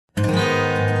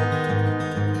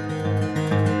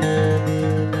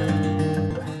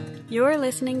You're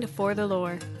listening to For the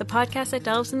Lore, the podcast that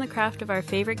delves in the craft of our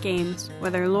favorite games,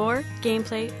 whether lore,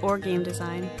 gameplay, or game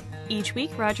design. Each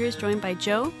week, Roger is joined by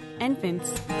Joe and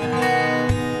Vince.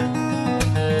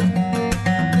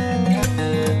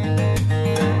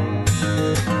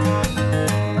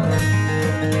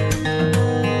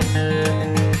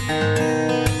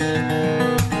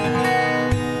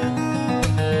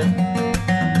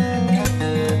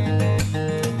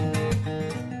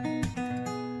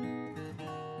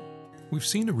 We've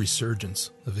seen a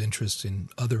resurgence of interest in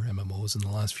other MMOs in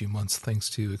the last few months thanks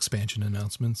to expansion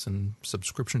announcements and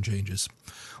subscription changes.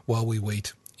 While we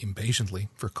wait impatiently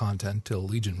for content till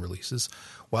Legion releases,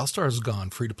 WildStar has gone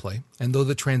free-to-play, and though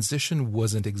the transition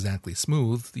wasn't exactly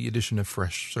smooth, the addition of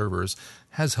fresh servers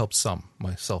has helped some,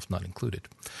 myself not included.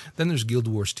 Then there's Guild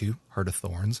Wars 2, Heart of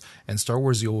Thorns, and Star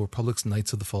Wars The Old Republic's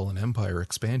Knights of the Fallen Empire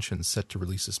expansion set to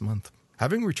release this month.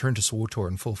 Having returned to SWTOR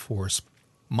in full force,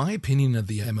 my opinion of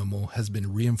the MMO has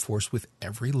been reinforced with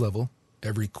every level,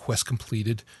 every quest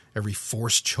completed, every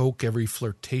forced choke, every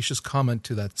flirtatious comment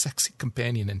to that sexy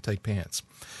companion in tight pants.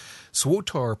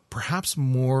 SWTOR, perhaps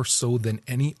more so than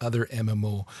any other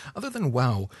MMO, other than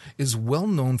WoW, is well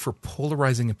known for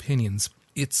polarizing opinions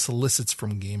it solicits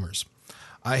from gamers.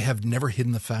 I have never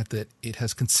hidden the fact that it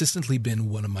has consistently been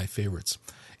one of my favorites.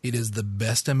 It is the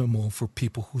best MMO for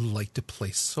people who like to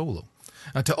play solo.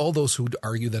 To all those who'd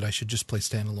argue that I should just play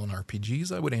standalone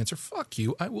RPGs, I would answer, fuck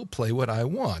you, I will play what I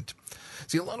want.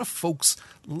 See, a lot of folks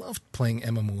love playing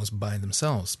MMOs by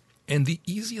themselves. And the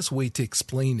easiest way to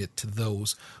explain it to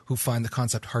those who find the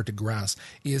concept hard to grasp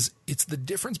is it's the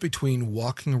difference between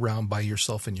walking around by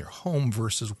yourself in your home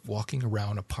versus walking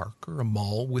around a park or a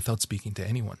mall without speaking to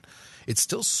anyone. It's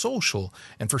still social,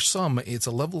 and for some, it's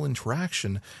a level of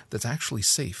interaction that's actually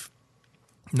safe.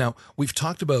 Now, we've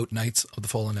talked about Knights of the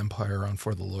Fallen Empire on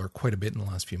For the Lore quite a bit in the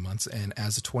last few months, and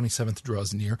as the 27th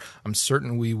draws near, I'm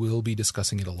certain we will be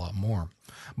discussing it a lot more.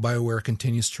 BioWare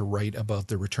continues to write about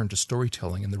the return to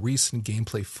storytelling, and the recent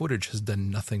gameplay footage has done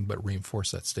nothing but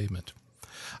reinforce that statement.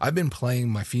 I've been playing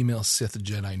my female Sith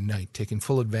Jedi Knight, taking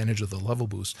full advantage of the level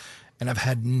boost, and I've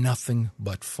had nothing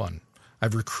but fun.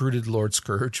 I've recruited Lord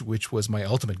Scourge, which was my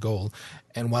ultimate goal,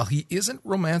 and while he isn't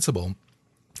romanceable,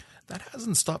 that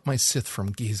hasn't stopped my Sith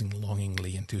from gazing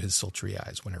longingly into his sultry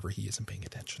eyes whenever he isn't paying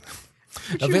attention.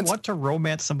 Would you want to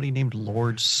romance somebody named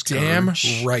Lord Scourge?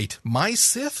 Damn right. My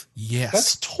Sith? Yes.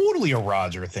 That's totally a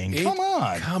Roger thing. Come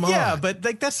on. Yeah, but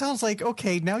like that sounds like,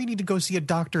 okay, now you need to go see a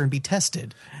doctor and be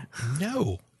tested.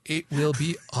 No, it will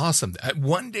be awesome.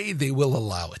 One day they will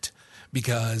allow it.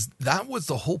 Because that was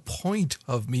the whole point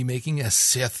of me making a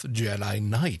Sith Jedi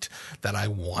Knight, that I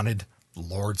wanted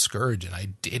Lord Scourge, and I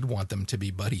did want them to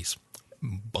be buddies.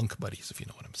 Bunk buddies, if you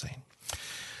know what I'm saying.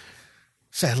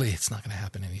 Sadly, it's not going to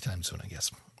happen anytime soon, I guess.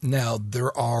 Now,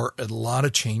 there are a lot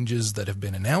of changes that have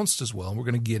been announced as well. We're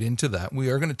going to get into that. We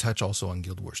are going to touch also on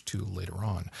Guild Wars 2 later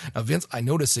on. Now, Vince, I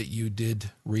noticed that you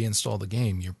did reinstall the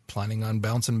game. You're planning on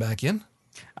bouncing back in?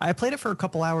 I played it for a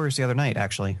couple hours the other night,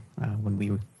 actually, when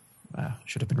we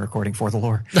should have been recording For the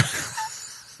Lore.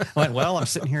 I went, well, I'm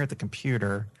sitting here at the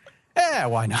computer. Yeah,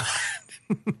 why not?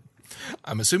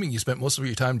 I'm assuming you spent most of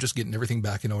your time just getting everything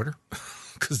back in order,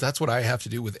 because that's what I have to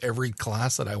do with every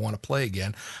class that I want to play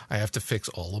again. I have to fix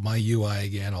all of my UI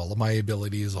again, all of my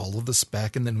abilities, all of the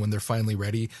spec, and then when they're finally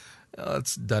ready,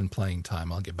 it's done playing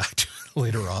time. I'll get back to it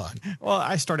later on. Well,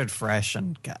 I started fresh,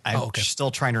 and I'm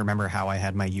still trying to remember how I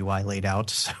had my UI laid out.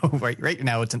 So right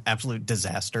now it's an absolute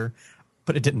disaster,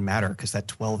 but it didn't matter because that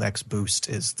 12x boost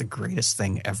is the greatest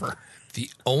thing ever. The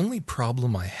only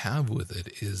problem I have with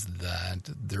it is that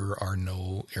there are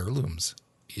no heirlooms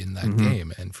in that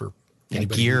game. And for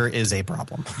gear is a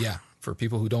problem. Yeah. For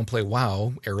people who don't play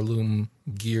WoW, heirloom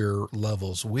gear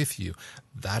levels with you.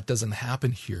 That doesn't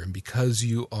happen here. And because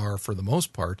you are, for the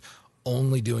most part,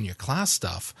 only doing your class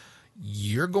stuff,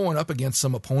 you're going up against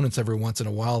some opponents every once in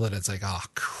a while that it's like, oh,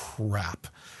 crap.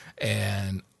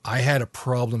 And I had a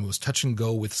problem. It was touch and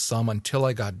go with some until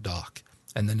I got Doc.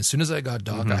 And then as soon as I got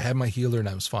Doc, I had my healer and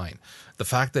I was fine. The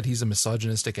fact that he's a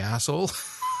misogynistic asshole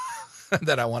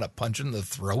that I want to punch in the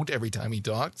throat every time he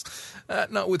talks,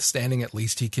 notwithstanding, at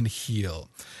least he can heal.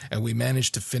 And we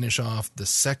managed to finish off the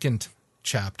second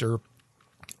chapter.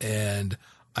 And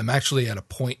I'm actually at a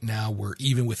point now where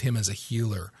even with him as a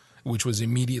healer, which was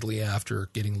immediately after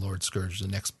getting Lord Scourge, the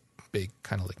next big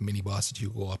kind of like mini boss that you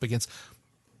go up against,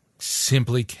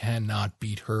 simply cannot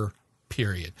beat her.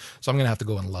 Period. So I'm going to have to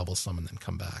go and level some and then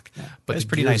come back. Yeah, but it's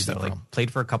pretty nice though. Like, played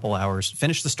for a couple hours,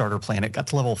 finished the starter planet, got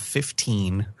to level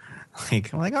 15. I'm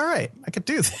like, all right, I could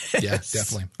do this. Yeah,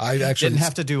 definitely. I actually didn't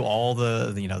have to do all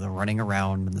the running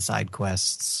around and the side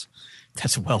quests.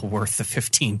 That's well worth the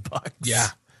 $15. Yeah.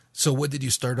 So what did you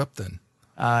start up then?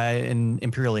 An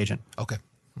Imperial Agent. Okay.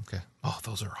 Oh,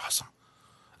 those are awesome.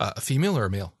 A female or a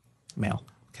male? Male.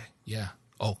 Okay, yeah.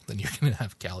 Oh, then you're going to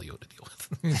have Callio to deal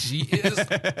with. She is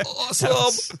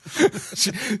awesome.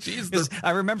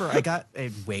 I remember I got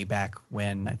it way back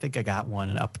when. I think I got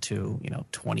one up to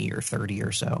 20 or 30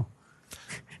 or so.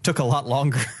 Took a lot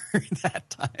longer that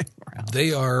time around.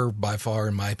 They are by far,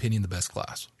 in my opinion, the best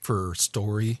class for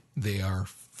story. They are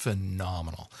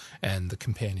phenomenal, and the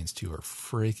companions too are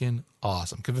freaking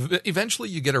awesome. 'Cause eventually,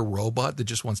 you get a robot that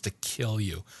just wants to kill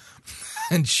you,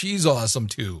 and she's awesome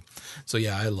too. So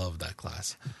yeah, I love that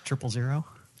class. 000?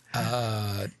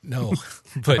 No,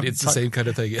 but it's the same kind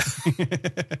of thing.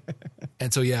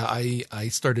 And so yeah, I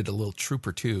started a little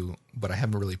trooper too, but I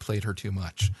haven't really played her too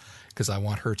much because I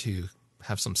want her to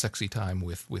have some sexy time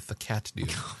with the cat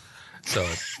dude. So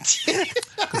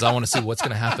because I want to see what's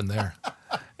going to happen there.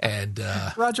 And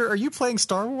Roger, are you playing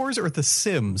Star Wars or The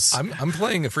Sims? I'm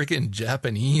playing a freaking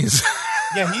Japanese.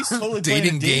 Yeah, he's totally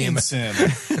dating playing game. Sim.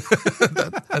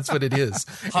 That's what it is.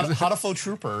 Hotafo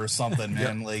Trooper or something,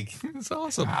 man. Like, it's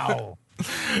awesome. Wow.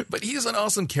 But he's an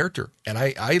awesome character, and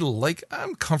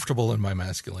I'm comfortable in my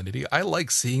masculinity. I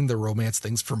like seeing the romance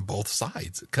things from both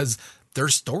sides because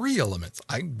there's story elements.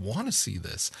 I want to see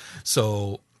this.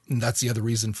 So that's the other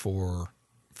reason for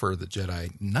the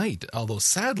Jedi Knight. Although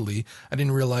sadly, I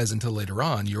didn't realize until later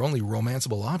on, your only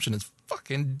romanceable option is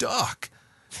fucking Doc.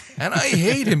 And I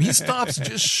hate him. He stops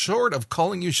just short of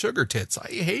calling you sugar tits. I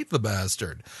hate the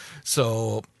bastard.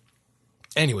 So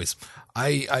anyways,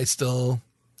 I still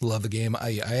love the game.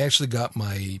 I actually got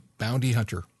my Bounty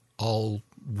Hunter all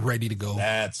ready to go.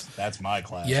 That's my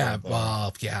class. Yeah. Right there.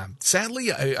 Well, yeah.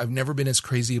 Sadly, I've never been as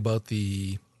crazy about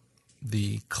the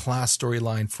class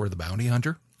storyline for the Bounty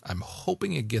Hunter. I'm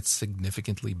hoping it gets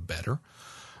significantly better,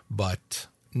 but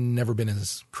never been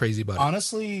as crazy about it.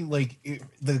 Honestly, like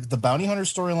the Bounty Hunter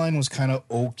storyline was kind of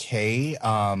okay.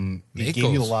 It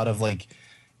gave you a lot of like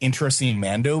interesting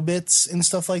Mando bits and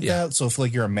stuff like that. So if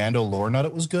like you're a Mando lore nut,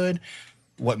 it was good.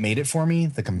 What made it for me,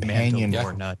 the companion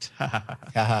lore nut.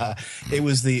 It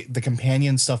was the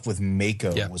companion stuff with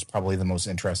Mako was probably the most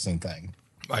interesting thing.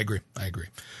 I agree.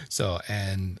 So,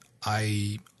 and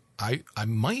I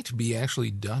might be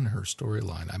actually done her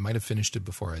storyline. I might have finished it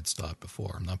before I'd stopped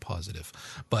before. I'm not positive,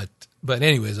 but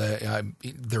anyways,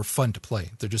 they're fun to play.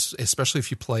 They're just, especially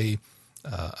if you play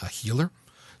a healer.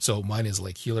 So mine is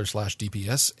like healer /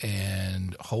 DPS,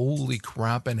 and holy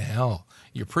crap in hell,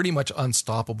 you're pretty much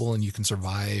unstoppable, and you can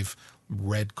survive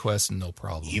red quests no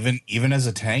problem. Even as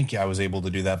a tank, I was able to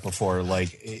do that before.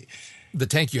 Like. The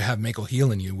tank, you have Mako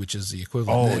healing you, which is the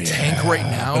equivalent. The tank right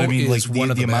now is like one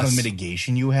of the amount best. of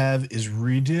mitigation you have is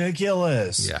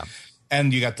ridiculous. Yeah.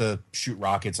 And you got to shoot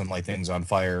rockets and light things on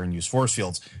fire and use force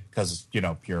fields because,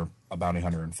 you're a bounty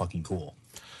hunter and fucking cool.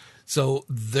 So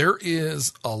there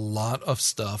is a lot of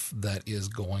stuff that is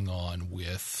going on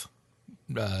with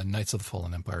Knights of the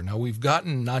Fallen Empire. Now, we've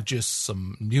gotten not just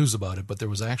some news about it, but there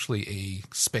was actually a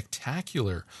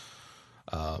spectacular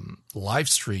live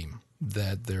stream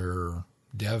that their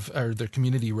their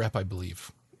community rep, I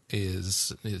believe,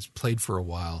 is played for a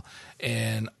while.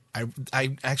 And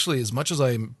I actually, as much as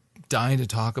I'm dying to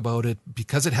talk about it,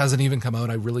 because it hasn't even come out,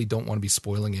 I really don't want to be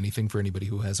spoiling anything for anybody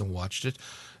who hasn't watched it.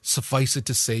 Suffice it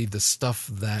to say, the stuff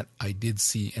that I did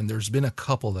see, and there's been a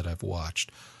couple that I've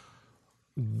watched,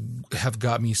 have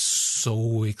got me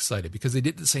so excited because they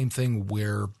did the same thing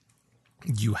where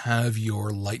you have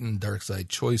your light and dark side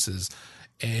choices,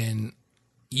 and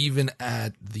even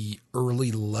at the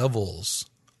early levels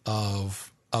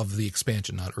of the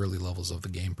expansion, not early levels of the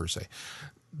game per se,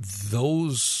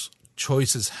 those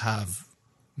choices have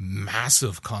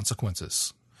massive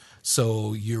consequences.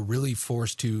 So you're really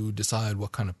forced to decide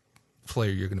what kind of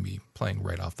player you're going to be playing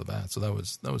right off the bat. So that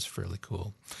was fairly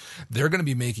cool. They're going to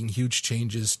be making huge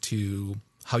changes to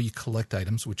how you collect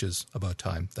items, which is about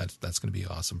time. That's going to be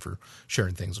awesome for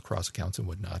sharing things across accounts and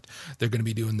whatnot. They're going to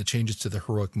be doing the changes to the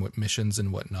heroic missions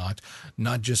and whatnot,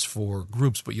 not just for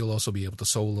groups, but you'll also be able to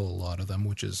solo a lot of them,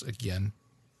 which is, again,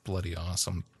 bloody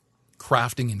awesome.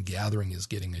 Crafting and gathering is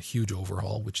getting a huge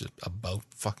overhaul, which is about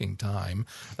fucking time.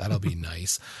 That'll be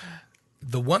nice.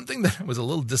 The one thing that I was a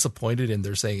little disappointed in,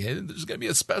 they're saying, hey, there's going to be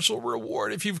a special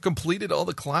reward if you've completed all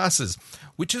the classes,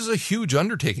 which is a huge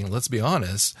undertaking, let's be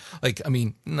honest. Like, I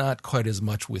mean, not quite as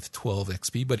much with 12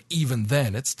 XP, but even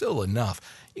then, it's still enough.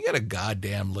 You got a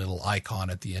goddamn little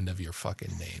icon at the end of your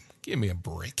fucking name. Give me a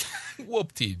break.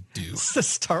 Whoop-de-doo. It's the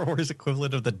Star Wars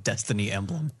equivalent of the Destiny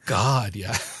emblem. God,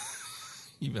 yeah.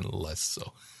 Even less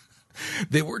so.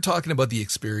 They were talking about the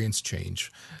experience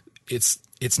change. It's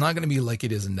not going to be like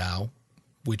it is now,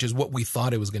 which is what we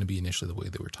thought it was going to be initially, the way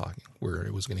they were talking, where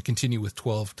it was going to continue with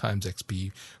 12 times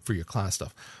XP for your class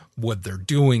stuff. What they're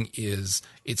doing is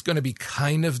it's going to be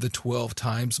kind of the 12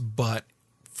 times, but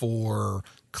for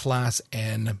class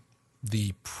N,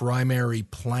 the primary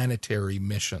planetary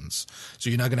missions. So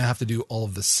you're not going to have to do all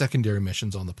of the secondary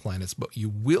missions on the planets, but you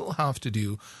will have to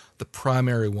do the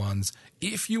primary ones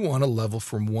if you want to level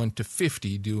from 1 to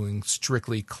 50 doing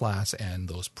strictly class N,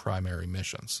 those primary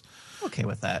missions. Okay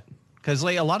with that. Because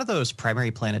like, a lot of those primary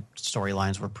planet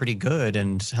storylines were pretty good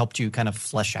and helped you kind of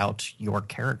flesh out your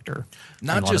character.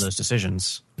 Not just a lot of those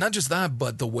decisions. Not just that,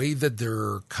 but the way that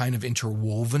they're kind of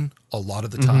interwoven a lot of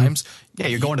the times. Yeah,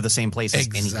 you're going to the same places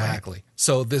anyway. Exactly.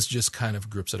 So this just kind of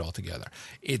groups it all together.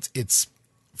 It's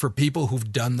for people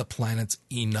who've done the planets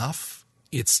enough,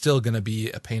 it's still going to be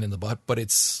a pain in the butt. But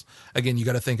it's, again, you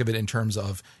got to think of it in terms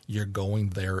of you're going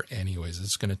there anyways.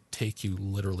 It's going to take you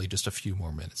literally just a few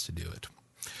more minutes to do it.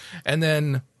 And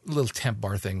then a little temp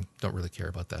bar thing. Don't really care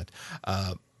about that.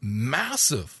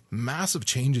 Massive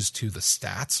changes to the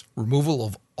stats. Removal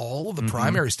of all of the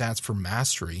primary stats for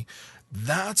mastery.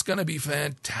 That's going to be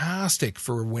fantastic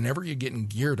for whenever you're getting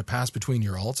gear to pass between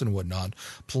your alts and whatnot.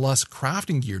 Plus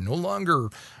crafting gear. No longer,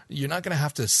 you're not going to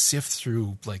have to sift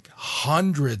through like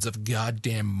hundreds of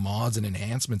goddamn mods and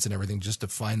enhancements and everything just to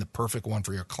find the perfect one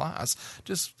for your class.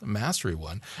 Just a mastery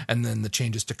one. And then the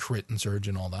changes to crit and surge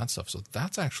and all that stuff. So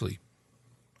that's actually,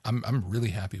 I'm really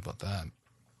happy about that.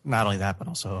 Not only that, but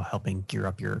also helping gear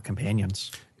up your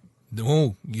companions.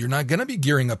 No, you're not going to be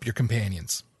gearing up your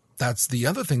companions. That's the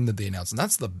other thing that they announced, and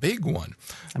that's the big one.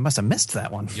 I must have missed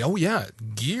that one. Oh, yeah.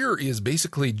 Gear is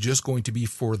basically just going to be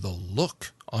for the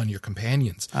look on your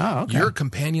companions. Oh, okay. Your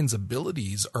companions'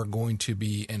 abilities are going to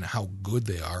be, and how good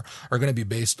they are going to be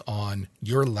based on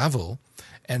your level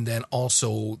and then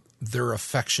also their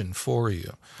affection for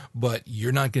you. But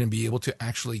you're not going to be able to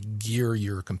actually gear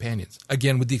your companions.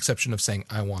 Again, with the exception of saying,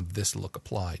 I want this look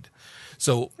applied.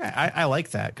 So I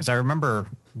like that because I remember,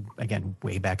 again,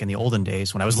 way back in the olden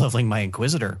days when I was leveling my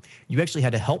Inquisitor, you actually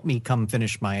had to help me come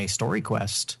finish my story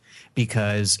quest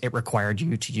because it required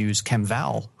you to use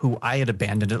Kemval, who I had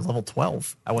abandoned at level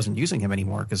 12. I wasn't using him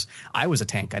anymore because I was a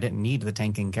tank. I didn't need the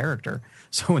tanking character.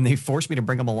 So when they forced me to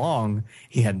bring him along,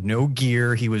 he had no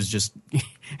gear. He was just,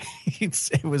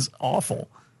 it was awful.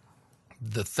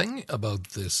 The thing about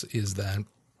this is that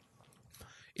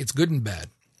it's good and bad.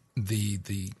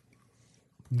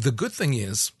 The good thing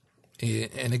is,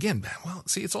 and again, well,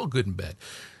 see, it's all good and bad.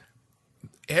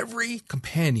 Every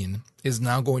companion is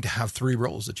now going to have 3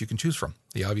 roles that you can choose from.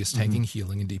 The obvious tanking,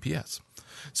 healing, and DPS.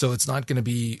 So it's not going to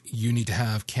be you need to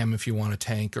have Chem if you want to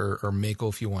tank or Mako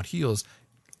if you want heals.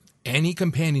 Any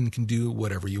companion can do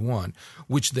whatever you want,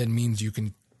 which then means you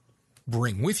can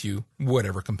bring with you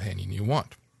whatever companion you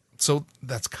want. So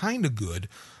that's kind of good,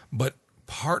 but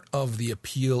part of the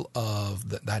appeal of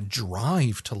that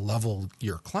drive to level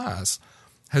your class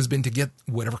has been to get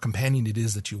whatever companion it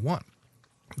is that you want.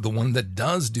 The one that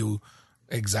does do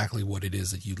exactly what it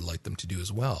is that you'd like them to do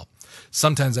as well.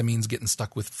 Sometimes that means getting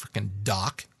stuck with freaking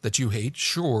Doc that you hate,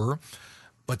 sure.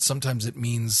 But sometimes it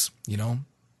means,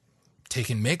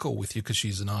 taking Mako with you because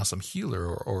she's an awesome healer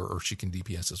or she can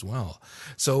DPS as well.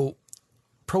 So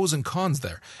pros and cons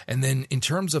there. And then in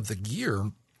terms of the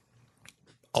gear,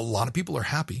 a lot of people are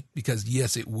happy because,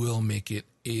 yes, it will make it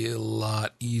a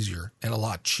lot easier and a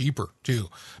lot cheaper, too,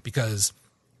 because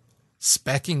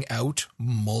speccing out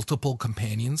multiple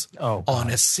companions on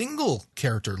a single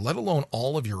character, let alone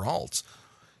all of your alts,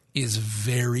 is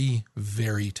very,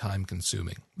 very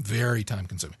time-consuming. Very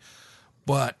time-consuming.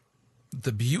 But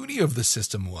the beauty of the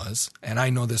system was, and I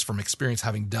know this from experience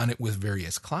having done it with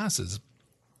various classes,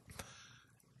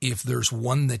 if there's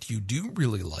one that you do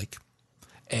really like,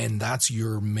 and that's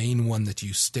your main one that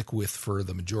you stick with for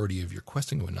the majority of your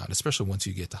questing and whatnot, especially once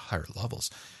you get to higher levels,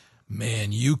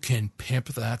 man, you can pimp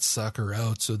that sucker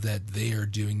out so that they are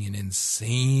doing an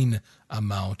insane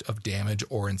amount of damage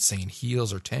or insane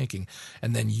heals or tanking.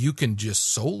 And then you can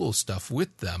just solo stuff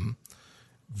with them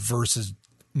versus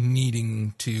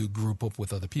needing to group up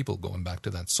with other people, going back to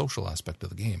that social aspect of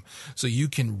the game. So you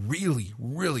can really,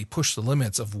 really push the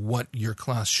limits of what your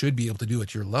class should be able to do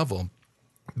at your level,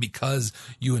 because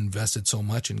you invested so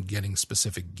much in getting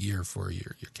specific gear for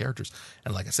your characters.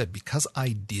 And like I said, because I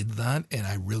did that and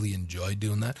I really enjoyed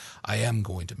doing that, I am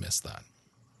going to miss that.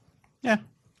 Yeah.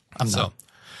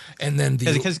 And then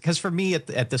because for me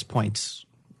at this point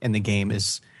in the game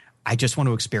is I just want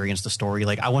to experience the story.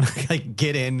 Like I want to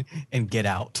get in and get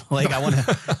out. Like I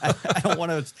don't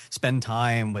want to spend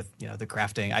time with, the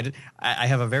crafting. I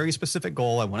have a very specific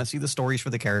goal. I want to see the stories for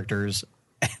the characters.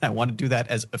 And I want to do that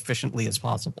as efficiently as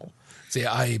possible. See,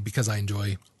 because I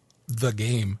enjoy the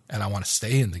game and I want to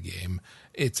stay in the game,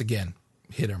 it's, again,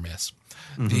 hit or miss.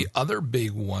 Mm-hmm. The other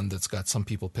big one that's got some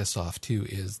people pissed off too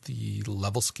is the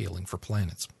level scaling for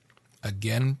planets.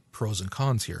 Again, pros and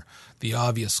cons here. The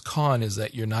obvious con is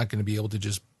that you're not going to be able to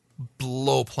just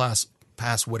blow past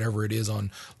whatever it is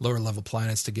on lower level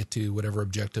planets to get to whatever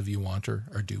objective you want or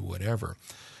do whatever.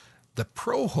 The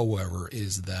pro, however,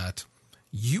 is that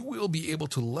you will be able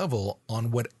to level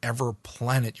on whatever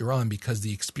planet you're on because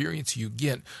the experience you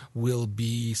get will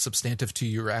be substantive to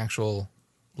your actual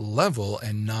level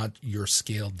and not your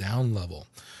scaled down level.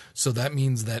 So that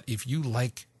means that if you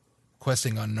like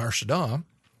questing on Nar Shaddaa,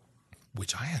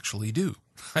 which I actually do,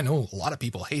 I know a lot of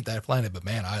people hate that planet, but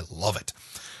man, I love it,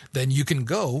 then you can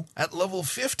go at level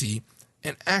 50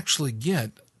 and actually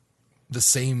get the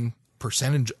same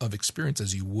percentage of experience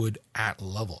as you would at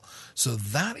level. So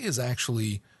that is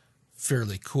actually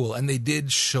fairly cool. And they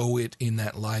did show it in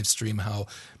that live stream how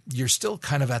you're still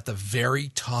kind of at the very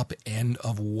top end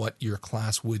of what your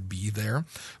class would be there.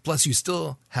 Plus, you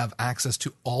still have access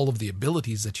to all of the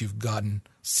abilities that you've gotten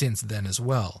since then as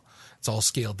well. It's all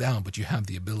scaled down, but you have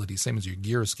the ability, same as your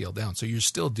gear is scaled down. So you're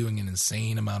still doing an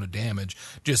insane amount of damage,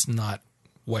 just not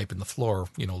wiping the floor,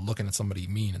 looking at somebody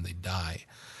mean and they die.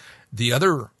 The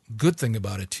other good thing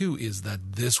about it, too, is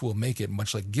that this will make it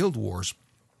much like Guild Wars,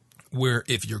 where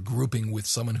if you're grouping with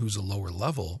someone who's a lower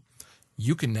level,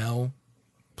 you can now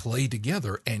play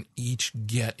together and each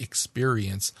get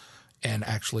experience, and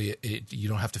actually you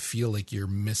don't have to feel like you're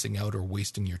missing out or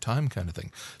wasting your time kind of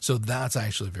thing. So that's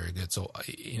actually very good. So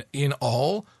in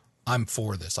all, I'm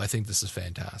for this. I think this is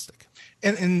fantastic.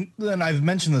 And I've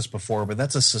mentioned this before, but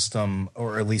that's a system,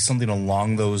 or at least something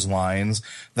along those lines,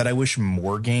 that I wish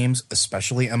more games,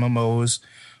 especially MMOs,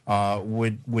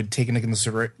 would take into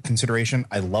consideration.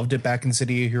 I loved it back in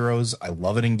City of Heroes. I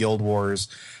love it in Guild Wars.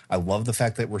 I love the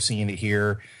fact that we're seeing it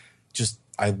here.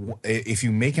 If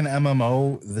you make an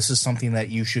MMO, this is something that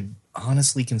you should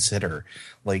honestly consider.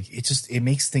 Like, it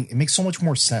makes so much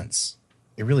more sense.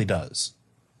 It really does.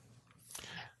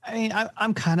 I mean,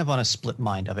 I'm kind of on a split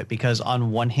mind of it because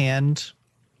on one hand,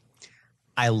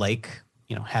 I like,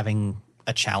 having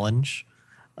a challenge.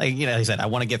 Like, like I said, I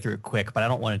want to get through it quick, but I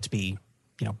don't want it to be,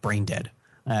 brain dead.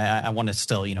 I want to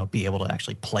still, be able to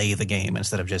actually play the game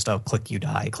instead of just, click, you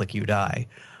die.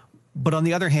 But on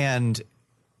the other hand,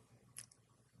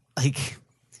 like,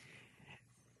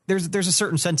 there's a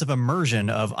certain sense of immersion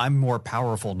of I'm more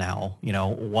powerful now.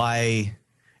 Why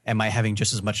am I having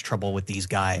just as much trouble with these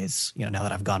guys, now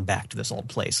that I've gone back to this old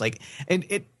place? Like, and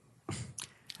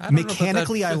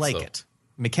mechanically, I like it.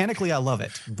 Mechanically, I love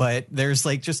it. But there's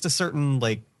like just a certain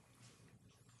like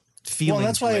feeling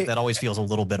that always feels a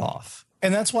little bit off.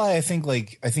 And that's why I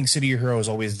think City of Heroes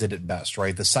always did it best,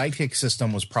 right? The sidekick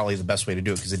system was probably the best way to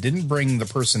do it because it didn't bring the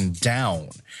person down.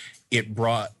 It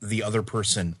brought the other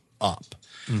person up.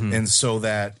 Mm-hmm. And so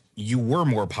that you were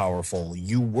more powerful.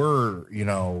 You were,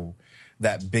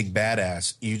 that big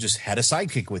badass. You just had a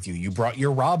sidekick with you. You brought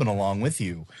your Robin along with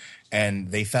you,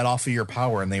 and they fed off of your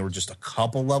power, and they were just a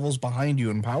couple levels behind you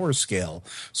in power scale.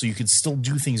 So you could still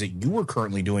do things that you were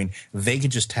currently doing. They could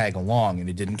just tag along,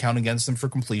 and it didn't count against them for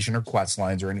completion or quest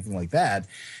lines or anything like that.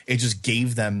 It just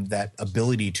gave them that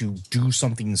ability to do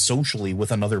something socially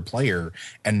with another player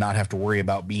and not have to worry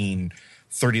about being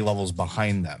 30 levels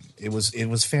behind them. It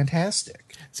was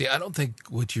fantastic. See, I don't think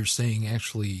what you're saying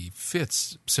actually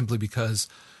fits, simply because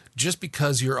just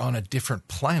because you're on a different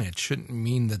planet shouldn't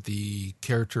mean that the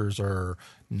characters are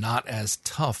not as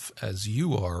tough as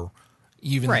you are.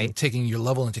 Even taking your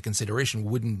level into consideration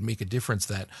wouldn't make a difference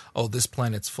that, this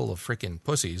planet's full of freaking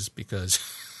pussies because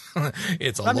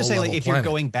it's a low level planet. I'm just saying, if you're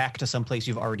going back to some place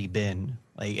you've already been,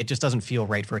 like, it just doesn't feel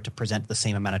right for it to present the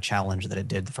same amount of challenge that it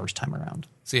did the first time around.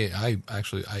 See, I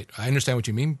understand what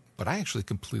you mean, but I actually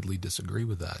completely disagree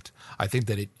with that. I think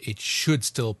that it should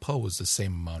still pose the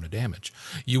same amount of damage.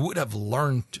 You would have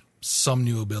learned some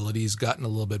new abilities, gotten a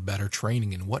little bit better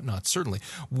training and whatnot, certainly,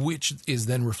 which is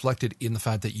then reflected in the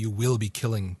fact that you will be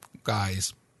killing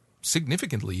guys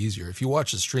significantly easier. If you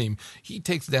watch the stream, he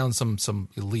takes down some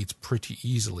elites pretty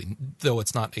easily, though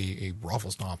it's not a ruffle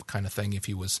stomp kind of thing if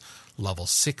he was level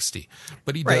 60.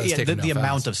 But he does take the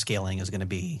amount of scaling is going to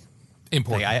be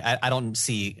important. I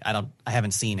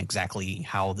haven't seen exactly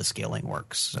how the scaling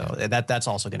works, so that's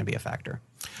also going to be a factor.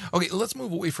 Okay, let's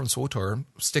move away from SWTOR.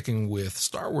 Sticking with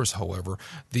Star Wars, however,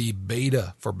 the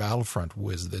beta for Battlefront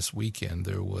was this weekend.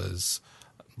 There was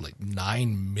like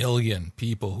 9 million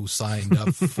people who signed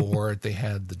up for it. They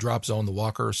had the drop zone, the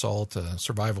Walker Assault,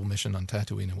 survival mission on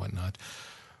Tatooine and whatnot.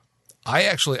 I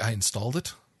installed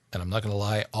it, and I'm not going to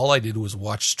lie, all I did was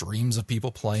watch streams of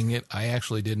people playing it. I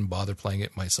actually didn't bother playing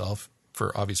it myself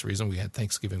for obvious reason. We had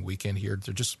Thanksgiving weekend here.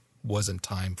 There just wasn't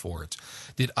time for it.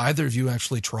 Did either of you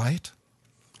actually try it?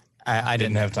 I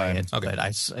didn't have time. Okay. But I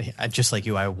just like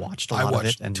you, I watched a lot of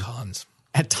it. And tons.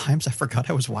 At times, I forgot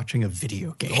I was watching a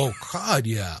video game. Oh, God,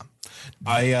 yeah.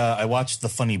 I watched the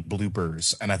funny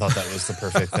bloopers, and I thought that was the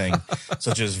perfect thing,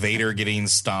 such as Vader getting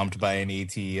stomped by an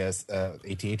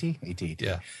AT-AT?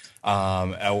 Yeah.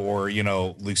 Or,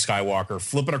 Luke Skywalker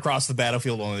flipping across the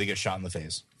battlefield only to get shot in the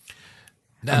face.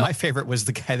 Now, my favorite was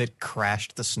the guy that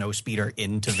crashed the snowspeeder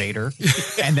into Vader,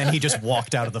 and then he just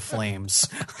walked out of the flames.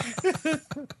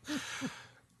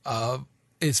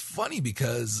 It's funny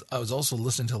because I was also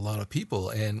listening to a lot of people,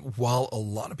 and while a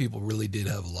lot of people really did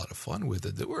have a lot of fun with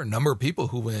it, there were a number of people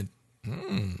who went,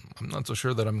 I'm not so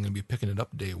sure that I'm going to be picking it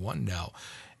up day one now.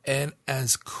 And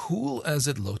as cool as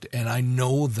it looked, and I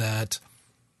know that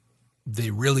they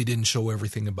really didn't show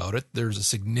everything about it, there's a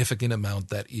significant amount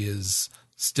that is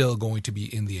still going to be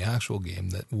in the actual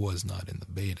game that was not in the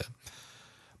beta.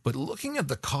 But looking at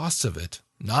the costs of it,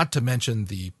 not to mention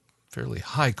the fairly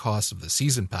high cost of the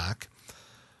season pack,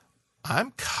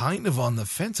 I'm kind of on the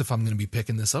fence if I'm going to be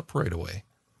picking this up right away.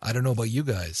 I don't know about you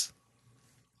guys.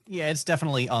 Yeah, it's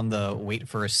definitely on the wait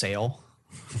for a sale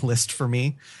list for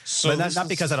me. So but not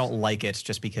because I don't like it,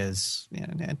 just because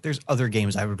there's other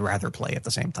games I would rather play at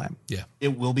the same time. Yeah,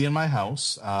 it will be in my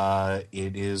house.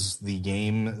 It is the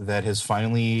game that has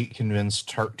finally convinced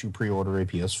Tart to pre-order a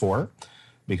PS4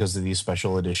 because of the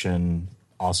special edition,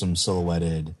 awesome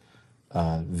silhouetted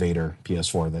Vader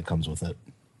PS4 that comes with it.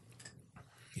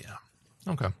 Yeah.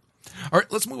 Okay. All right,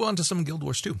 let's move on to some Guild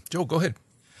Wars 2. Joe, go ahead.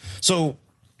 So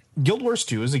Guild Wars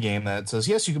 2 is a game that says,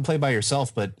 yes, you can play by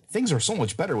yourself, but things are so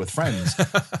much better with friends.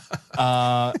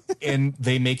 And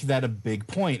they make that a big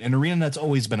point. And ArenaNet's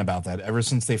always been about that. Ever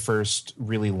since they first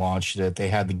really launched it, they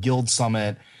had the Guild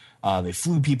Summit. They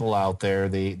flew people out there.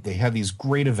 They had these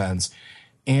great events.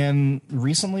 And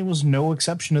recently was no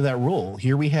exception to that rule.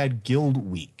 Here we had Guild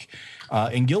Week.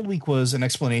 And Guild Week was an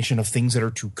explanation of things that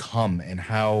are to come and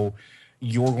how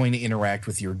you're going to interact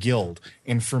with your guild.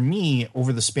 And for me,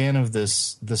 over the span of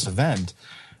this event,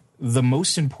 the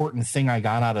most important thing I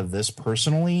got out of this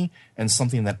personally, and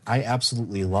something that I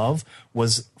absolutely love,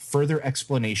 was further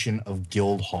explanation of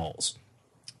guild halls.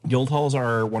 Guild halls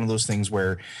are one of those things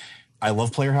where I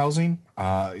love player housing.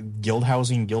 Guild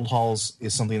halls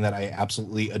is something that I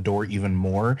absolutely adore even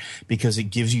more because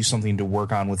it gives you something to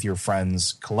work on with your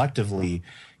friends collectively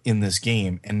in this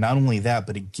game. And not only that,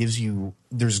 but it gives you,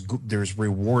 there's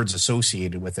rewards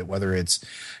associated with it, whether it's,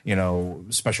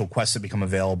 special quests that become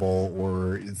available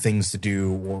or things to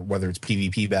do, or whether it's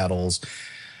PvP battles.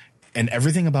 And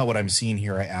everything about what I'm seeing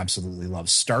here, I absolutely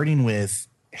love, starting with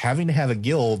having to have a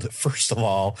guild, first of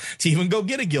all, to even go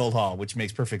get a guild hall, which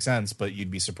makes perfect sense, but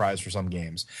you'd be surprised for some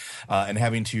games, and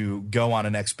having to go on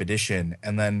an expedition.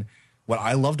 And then what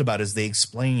I loved about it is they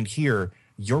explained here,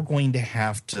 you're going to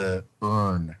have to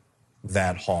earn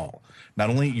that hall.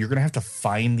 Not only you're going to have to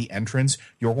find the entrance,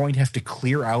 you're going to have to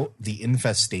clear out the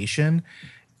infestation.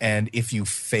 And if you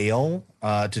fail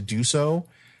to do so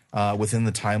within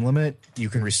the time limit, you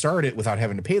can restart it without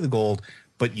having to pay the gold,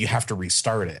 but you have to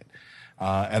restart it.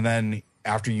 And then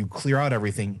after you clear out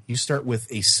everything, you start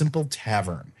with a simple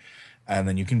tavern. And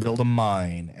then you can build a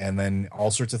mine, and then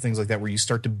all sorts of things like that, where you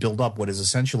start to build up what is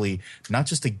essentially not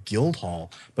just a guild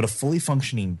hall, but a fully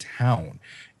functioning town.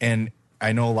 And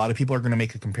I know a lot of people are going to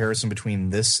make a comparison between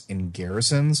this and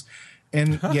Garrisons.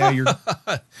 And yeah, you're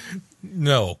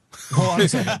no. Hold on a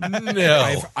second.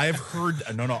 No. I've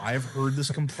heard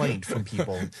this complaint from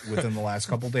people within the last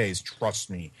couple days. Trust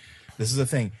me. This is the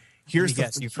thing.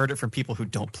 You've heard it from people who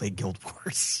don't play Guild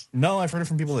Wars. No, I've heard it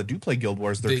from people that do play Guild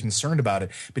Wars. They're concerned about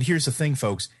it. But here's the thing,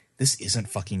 folks. This isn't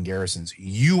fucking Garrisons.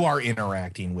 You are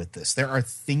interacting with this. There are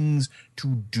things to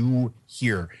do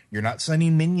here. You're not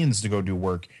sending minions to go do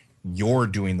work. You're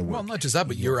doing the work. Well, not just that,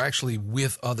 but you're actually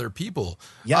with other people.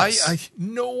 Yes.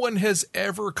 No one has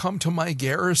ever come to my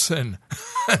garrison,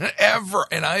 ever.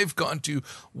 And I've gone to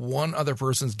one other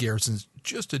person's garrison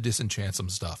just to disenchant some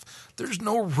stuff. There's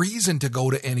no reason to go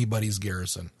to anybody's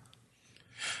garrison.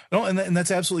 No, and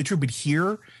that's absolutely true. But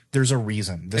here, there's a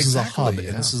reason. This is a hub,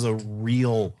 and this is a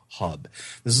real hub.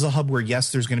 This is a hub where,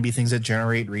 yes, there's going to be things that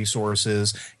generate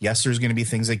resources. Yes, there's going to be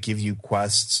things that give you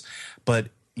quests. But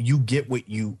you get what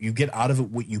you get out of it,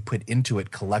 what you put into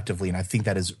it collectively. And I think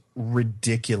that is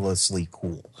ridiculously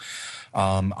cool.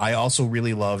 I also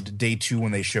really loved day 2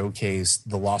 when they showcased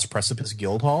the Lost Precipice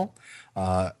Guild Hall.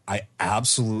 I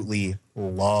absolutely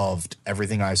loved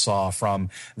everything I saw, from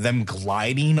them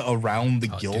gliding around the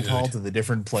guild hall to the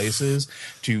different places,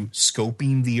 to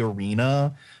scoping the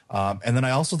arena, And then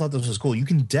I also thought this was cool. You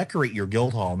can decorate your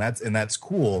guild hall, and that's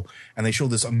cool. And they show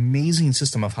this amazing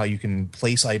system of how you can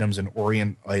place items and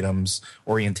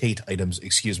orientate items,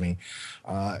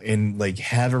 and like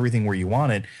have everything where you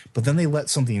want it. But then they let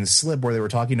something slip where they were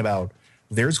talking about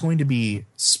there's going to be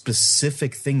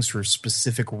specific things for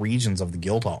specific regions of the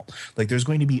guild hall. Like there's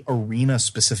going to be arena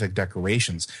specific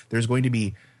decorations. There's going to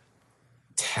be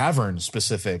tavern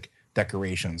specific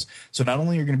decorations. So not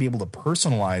only are you going to be able to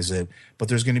personalize it, but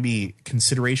there's going to be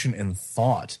consideration and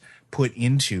thought put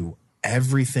into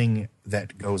everything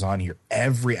that goes on here,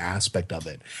 every aspect of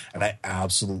it. And I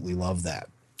absolutely love that.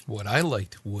 What I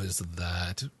liked was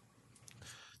that,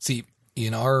 see,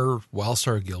 in our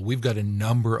Wildstar Guild, we've got a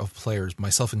number of players,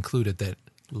 myself included, that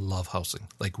love housing,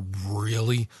 like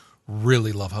really,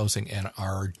 really love housing and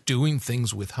are doing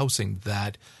things with housing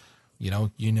that,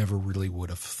 you never really would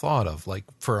have thought of. Like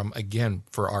for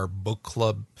our book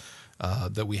club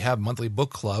that we have, monthly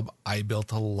book club, I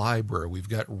built a library. We've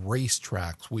got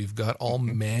racetracks. We've got all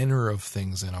manner of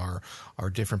things in our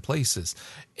different places.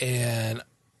 And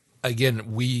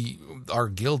again, our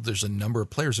guild, there's a number of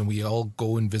players, and we all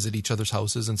go and visit each other's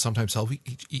houses and sometimes help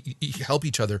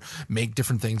each other make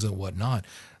different things and whatnot.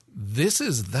 This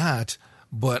is that,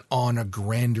 but on a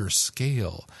grander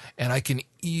scale. And I can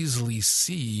easily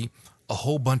see a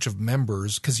whole bunch of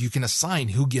members, because you can assign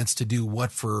who gets to do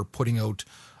what for putting out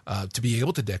to be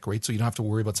able to decorate, so you don't have to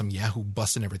worry about some Yahoo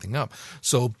busting everything up.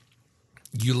 So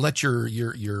you let your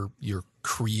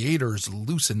creators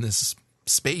loose in this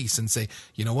space and say,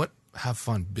 you know what, have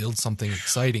fun, build something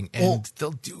exciting, and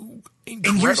they'll do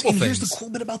incredible things. Here's the cool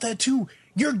bit about that too.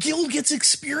 Your guild gets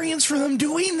experience for them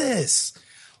doing this.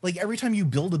 Like every time you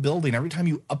build a building, every time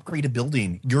you upgrade a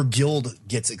building, your guild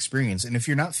gets experience. And if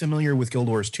you're not familiar with Guild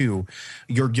Wars 2,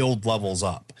 your guild levels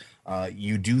up.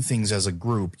 You do things as a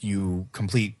group, you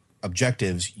complete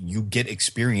objectives, you get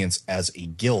experience as a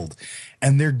guild,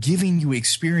 and they're giving you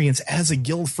experience as a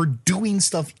guild for doing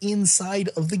stuff inside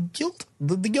of the guild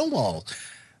hall.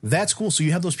 That's cool. So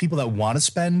you have those people that want to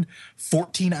spend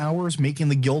 14 hours making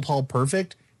the guild hall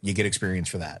perfect. You get experience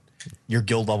for that. Your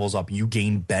guild levels up. You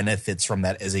gain benefits from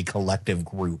that as a collective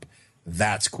group.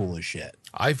 That's cool as shit.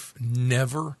 I've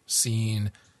never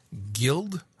seen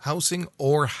guild housing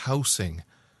or housing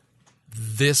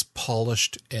this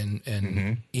polished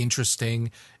and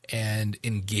interesting and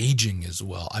engaging as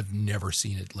well. I've never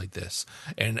seen it like this.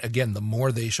 And again, the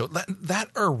more they show that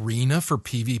arena for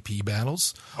PvP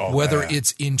battles, whether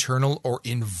it's internal or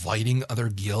inviting other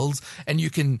guilds, and you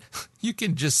can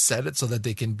just set it so that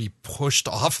they can be pushed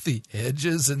off the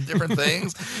edges and different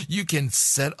things. You can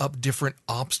set up different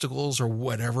obstacles or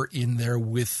whatever in there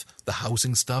with the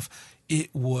housing stuff. It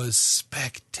was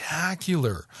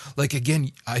spectacular. Like,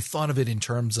 again, I thought of it in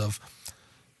terms of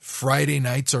Friday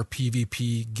nights are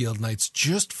PvP guild nights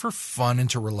just for fun and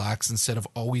to relax instead of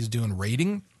always doing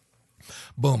raiding.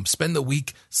 Boom, spend the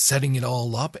week setting it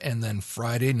all up, and then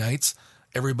Friday nights,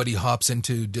 everybody hops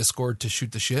into Discord to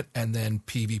shoot the shit and then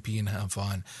PvP and have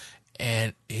fun.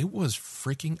 And it was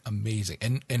freaking amazing.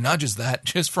 And not just that,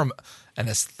 just from an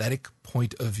aesthetic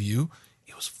point of view,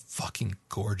 it was fucking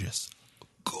gorgeous.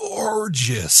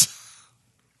 Gorgeous.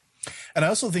 And I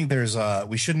also think there's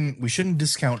we shouldn't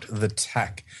discount the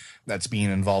tech that's being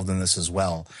involved in this as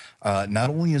well. Not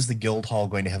only is the guild hall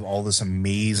going to have all this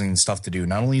amazing stuff to do,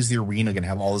 not only is the arena going to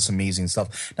have all this amazing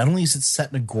stuff, not only is it set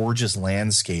in a gorgeous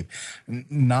landscape,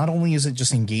 not only is it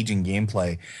just engaging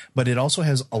gameplay, but it also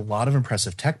has a lot of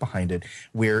impressive tech behind it,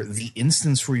 where the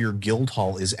instance for your guild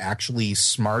hall is actually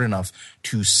smart enough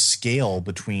to scale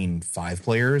between 5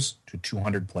 players to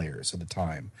 200 players at a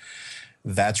time.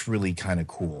 That's really kind of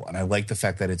cool. And I like the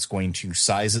fact that it's going to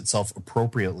size itself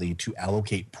appropriately to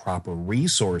allocate proper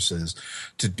resources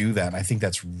to do that. And I think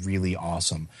that's really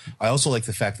awesome. I also like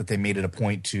the fact that they made it a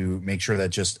point to make sure that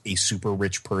just a super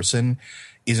rich person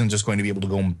isn't just going to be able to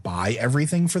go and buy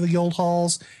everything for the guild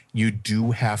halls. You do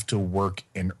have to work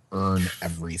and earn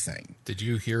everything. Did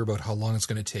you hear about how long it's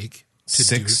going to take?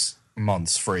 6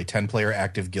 months for a 10-player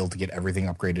active guild to get everything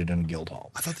upgraded in a guild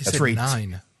hall. I thought they said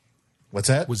 9. What's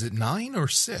that? Was it 9 or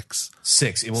 6?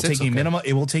 6. It will take a minimum.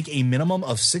 It will take a minimum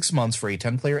of 6 months for a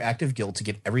 10-player active guild to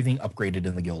get everything upgraded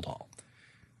in the guild hall.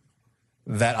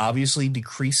 That obviously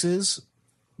decreases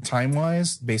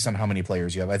time-wise based on how many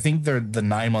players you have. I think the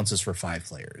 9 months is for 5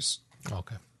 players.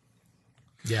 Okay.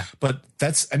 Yeah, but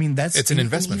it's an investment.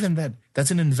 Even that's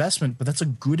an investment, but that's a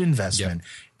good investment. Yep.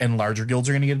 And larger guilds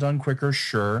are going to get it done quicker,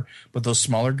 sure. But those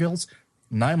smaller guilds,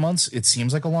 9 months, it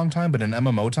seems like a long time, but in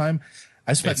MMO time,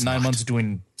 I spent 9 months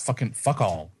doing fucking fuck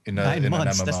all in an MMO.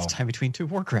 That's the time between 2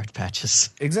 Warcraft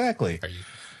patches. Exactly.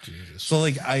 Jesus. So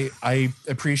like I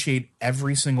appreciate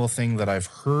every single thing that I've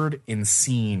heard and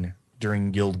seen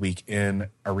during Guild Week, and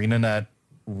ArenaNet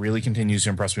really continues to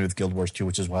impress me with Guild Wars 2,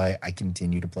 which is why I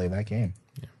continue to play that game.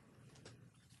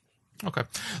 Yeah. Okay.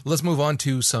 Let's move on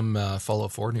to some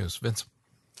Fallout 4 news. Vince.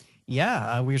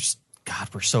 Yeah, we're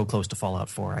so close to Fallout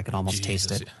 4. I can almost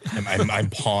taste it. Yeah.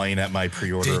 I'm pawing at my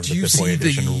pre-order of the Bitboy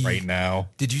edition right now.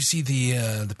 Did you see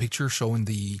the picture showing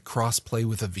the cross-play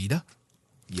with Avita?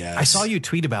 Yes. I saw you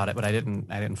tweet about it, but I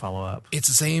didn't follow up. It's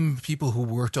the same people who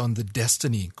worked on the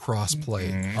Destiny crossplay.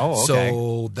 Mm-hmm. Oh, okay.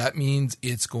 So that means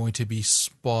it's going to be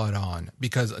spot on,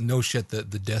 because no shit, the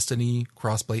Destiny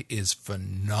crossplay is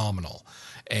phenomenal.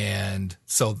 And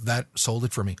so that sold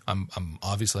it for me. I'm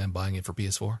buying it for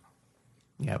PS4.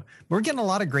 Yeah. We're getting a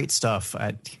lot of great stuff.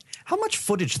 How much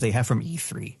footage do they have from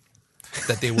E3?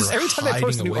 That they were every time they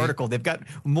post a new away. article, they've got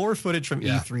more footage from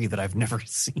E3 that I've never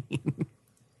seen.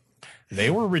 They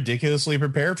were ridiculously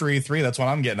prepared for E3. That's what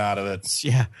I'm getting out of it.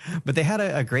 Yeah, but they had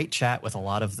a great chat with a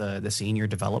lot of the senior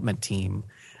development team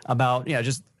about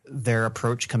just their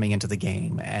approach coming into the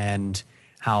game, and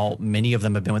how many of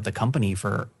them have been with the company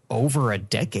for over a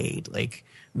decade. Like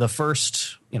the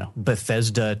first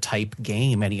Bethesda type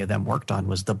game any of them worked on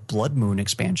was the Blood Moon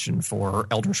expansion for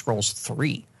Elder Scrolls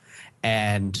 3,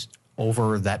 and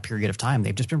over that period of time,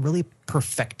 they've just been really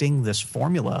perfecting this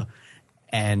formula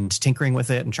and tinkering with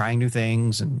it and trying new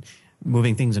things and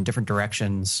moving things in different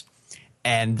directions.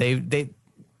 And they're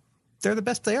the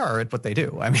best they are at what they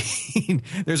do. I mean,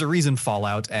 there's a reason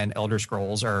Fallout and Elder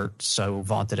Scrolls are so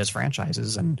vaunted as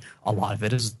franchises, and a lot of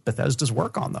it is Bethesda's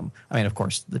work on them. I mean, of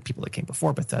course, the people that came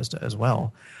before Bethesda as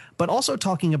well. But also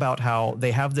talking about how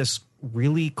they have this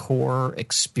really core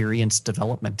experienced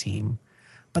development team,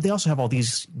 but they also have all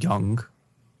these young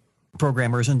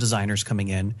programmers and designers coming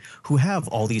in who have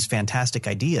all these fantastic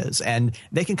ideas, and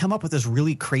they can come up with this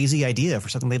really crazy idea for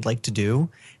something they'd like to do.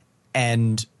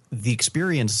 And the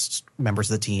experienced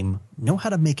members of the team know how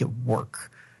to make it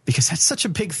work, because that's such a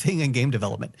big thing in game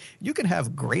development. You can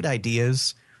have great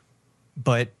ideas,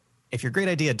 but if your great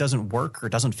idea doesn't work or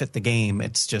doesn't fit the game,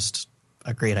 it's just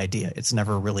a great idea. It's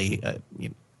never really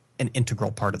an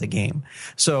integral part of the game.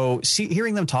 So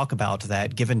hearing them talk about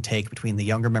that give and take between the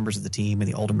younger members of the team and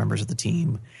the older members of the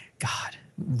team, God,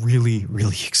 really,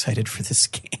 really excited for this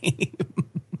game.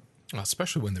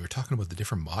 Especially when they were talking about the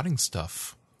different modding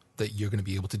stuff that you're going to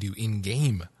be able to do in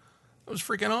game. That was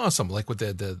freaking awesome. Like with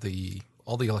the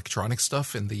all the electronic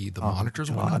stuff and the monitors.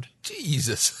 God.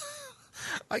 Jesus.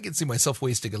 I can see myself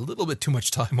wasting a little bit too much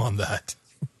time on that.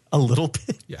 A little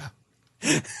bit? Yeah.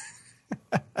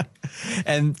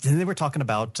 And then they were talking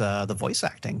about the voice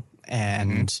acting,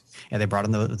 and they brought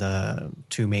in the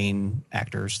two main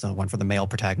actors, the one for the male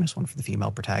protagonist, one for the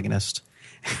female protagonist.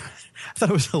 I thought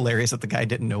it was hilarious that the guy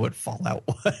didn't know what Fallout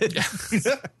was.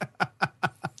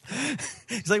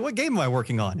 He's like, "What game am I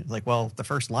working on?" He's like, "Well, the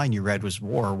first line you read was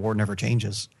war. War never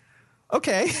changes."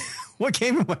 Okay, what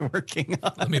game am I working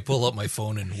on? Let me pull up my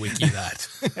phone and wiki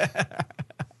that.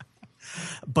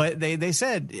 But they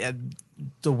said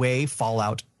the way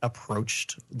Fallout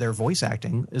approached their voice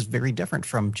acting is very different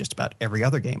from just about every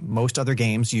other game. Most other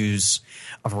games use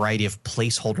a variety of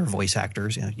placeholder voice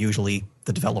actors, usually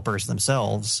the developers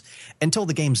themselves, until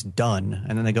the game's done.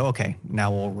 And then they go, okay,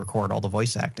 now we'll record all the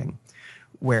voice acting.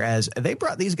 Whereas they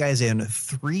brought these guys in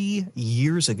 3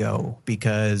 years ago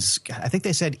because I think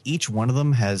they said each one of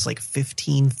them has like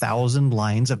 15,000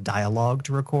 lines of dialogue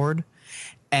to record.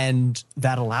 And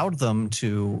that allowed them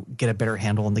to get a better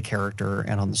handle on the character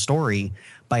and on the story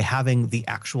by having the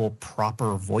actual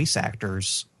proper voice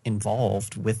actors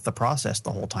involved with the process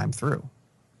the whole time through.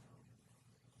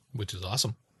 Which is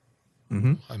awesome.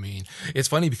 Mm-hmm. I mean, it's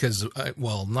funny because,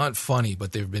 well, not funny,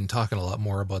 but they've been talking a lot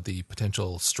more about the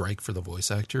potential strike for the voice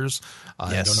actors. Yes.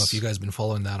 I don't know if you guys have been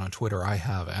following that on Twitter. I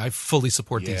have. I fully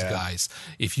support these guys.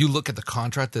 If you look at the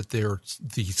contract that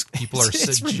these people are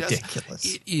suggesting,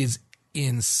 ridiculous. It is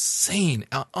insane,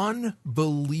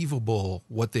 unbelievable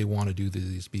what they want to do to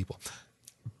these people.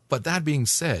 But that being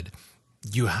said,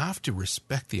 you have to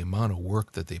respect the amount of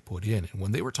work that they put in. And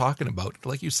when they were talking about,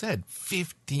 like you said,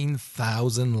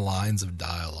 15,000 lines of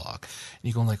dialogue, and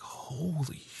you're going like,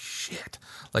 holy shit.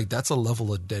 Like that's a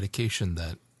level of dedication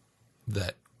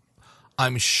that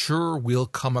I'm sure will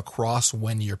come across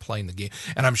when you're playing the game.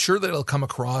 And I'm sure that it'll come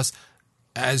across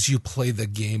as you play the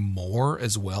game more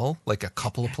as well, like a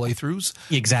couple of playthroughs.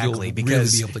 Exactly, you'll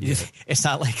because really be able to get it. It's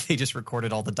not like they just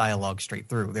recorded all the dialogue straight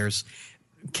through. There's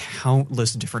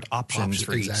countless different options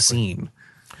for each scene.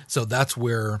 So that's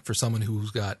where, for someone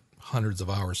who's got hundreds of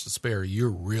hours to spare, you're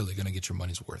really going to get your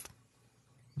money's worth.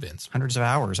 Vince. Hundreds of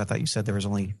hours. I thought you said there was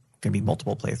only going to be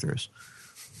multiple playthroughs.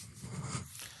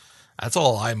 That's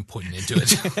all I'm putting into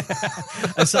it.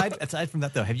 aside from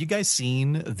that, though, have you guys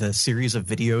seen the series of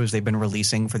videos they've been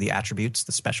releasing for the attributes,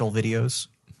 the special videos?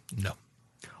 No.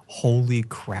 Holy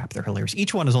crap, they're hilarious.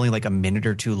 Each one is only like a minute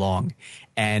or two long,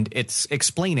 and it's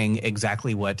explaining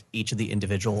exactly what each of the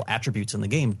individual attributes in the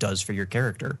game does for your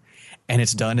character. And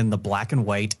it's done in the black and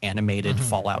white animated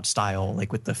Fallout style,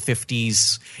 like with the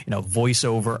 50s,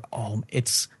 voiceover. Oh,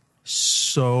 it's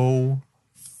so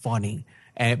funny.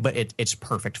 But it's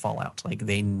perfect Fallout. Like,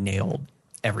 they nailed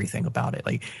everything about it.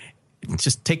 Like,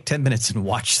 just take 10 minutes and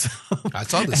watch them. I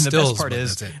saw the and stills, the best part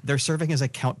is they're serving as a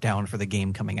countdown for the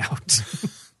game coming out.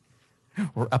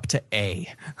 We're up to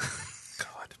A.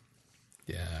 God.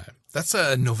 Yeah. That's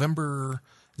November,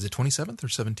 is it 27th or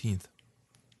 17th?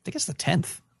 I think it's the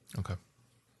 10th. Okay.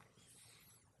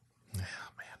 Oh,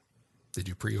 man. Did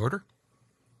you pre-order?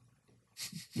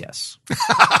 Yes.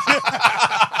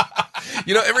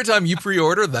 Every time you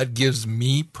pre-order, that gives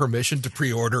me permission to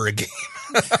pre-order a game.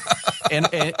 And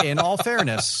in all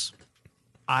fairness,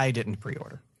 I didn't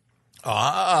pre-order.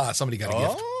 Somebody got a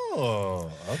gift.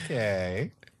 Oh,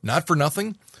 okay. Not for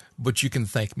nothing, but you can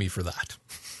thank me for that.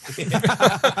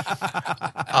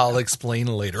 I'll explain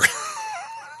later.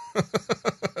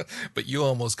 But you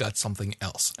almost got something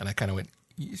else. And I kind of went,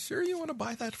 you sure you want to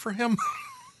buy that for him?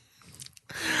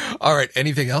 All right.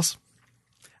 Anything else?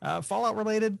 Fallout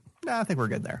related? No, I think we're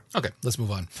good there. Okay, let's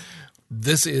move on.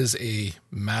 This is a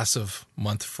massive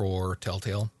month for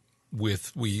Telltale. We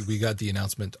got the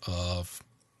announcement of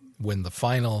when the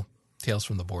final Tales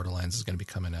from the Borderlands is going to be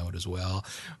coming out as well,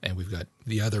 and we've got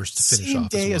the others to finish off. Same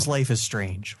day as as Life is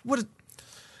Strange.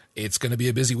 It's going to be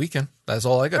a busy weekend. That's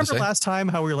all I got to say. Remember last time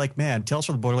how we were like, man, Tales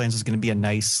from the Borderlands is going to be a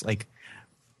nice,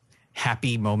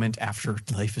 happy moment after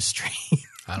Life is Strange.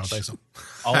 I don't think so.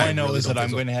 All I know is that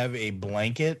I'm going to have a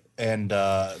blanket and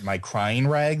my crying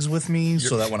rags with me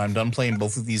so that when I'm done playing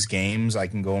both of these games, I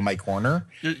can go in my corner.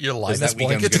 Your Linus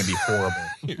blanket? That weekend's going to be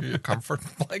horrible. Your comfort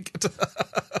blanket.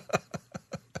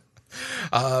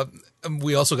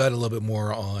 We also got a little bit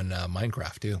more on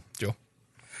Minecraft too, Joe.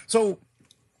 So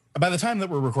by the time that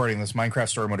we're recording this, Minecraft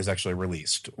Story Mode is actually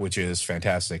released, which is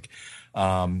fantastic.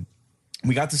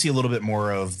 We got to see a little bit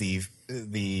more of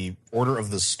the Order of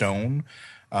the Stone,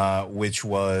 which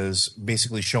was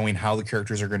basically showing how the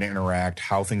characters are going to interact,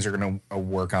 how things are going to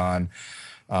work on,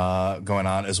 going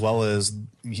on, as well as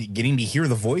getting to hear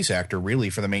the voice actor really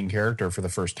for the main character for the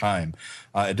first time.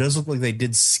 It does look like they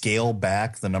did scale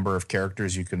back the number of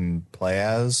characters you can play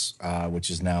as,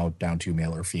 which is now down to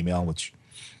male or female, which,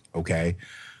 okay,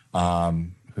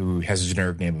 who has a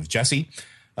generic name of Jesse,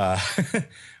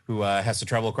 who has to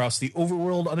travel across the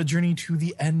overworld on a journey to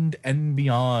the end and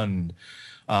beyond.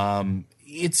 I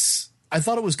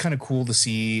thought it was kind of cool to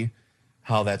see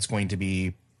how that's going to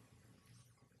be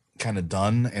kind of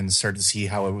done and start to see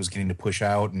how it was getting to push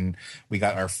out. And we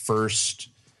got our first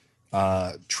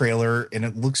trailer, and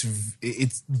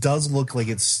it does look like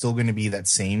it's still going to be that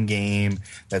same game,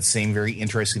 that same very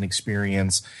interesting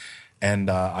experience. And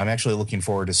I'm actually looking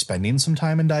forward to spending some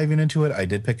time and diving into it. I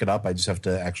did pick it up. I just have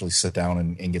to actually sit down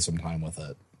and get some time with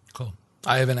it. Cool.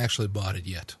 I haven't actually bought it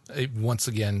yet. Once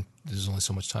again, there's only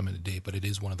so much time in a day, but it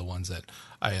is one of the ones that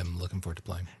I am looking forward to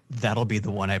playing. That'll be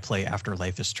the one I play after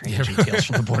Life is Strange and Tales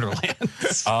from the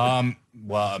Borderlands.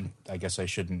 Well, I guess I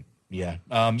shouldn't. Yeah.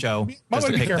 Joe, does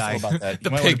the pig die? About that.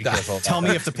 The pig dies. Tell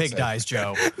me if the pig dies,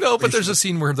 Joe. No, but there's a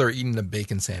scene where they're eating a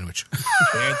bacon sandwich.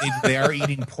 They are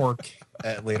eating pork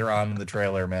later on in the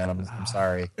trailer, man. I'm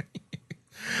sorry.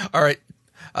 All right.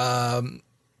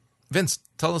 Vince,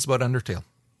 tell us about Undertale.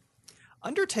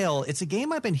 Undertale, it's a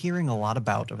game I've been hearing a lot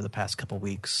about over the past couple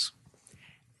weeks.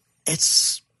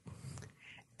 It's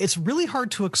really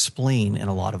hard to explain in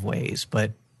a lot of ways,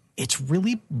 but it's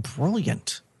really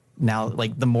brilliant. Now,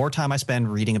 the more time I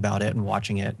spend reading about it and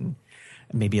watching it and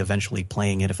maybe eventually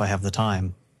playing it if I have the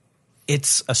time,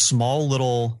 it's a small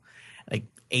little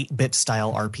 8-bit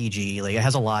style RPG. It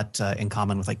has a lot in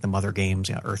common with the Mother games,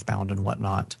 Earthbound and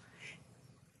whatnot.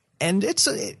 And it's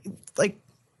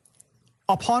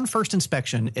upon first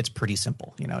inspection, it's pretty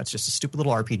simple. It's just a stupid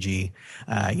little RPG.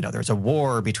 There's a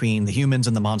war between the humans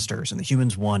and the monsters, and the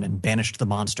humans won and banished the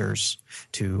monsters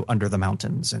to under the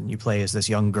mountains. And you play as this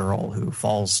young girl who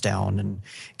falls down and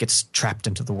gets trapped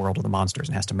into the world of the monsters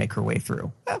and has to make her way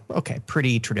through. Okay,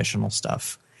 pretty traditional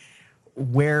stuff.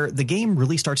 Where the game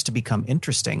really starts to become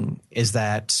interesting is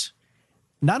that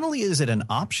not only is it an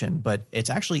option, but it's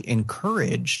actually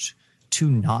encouraged to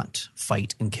not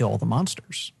fight and kill the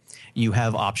monsters. You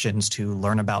have options to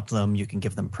learn about them. You can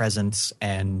give them presents,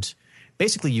 and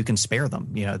basically you can spare them.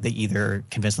 They either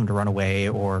convince them to run away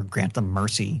or grant them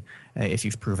mercy if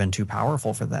you've proven too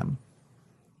powerful for them.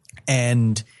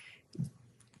 And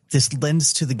this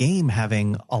lends to the game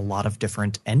having a lot of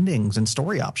different endings and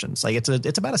story options. Like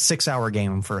it's about a 6-hour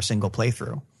game for a single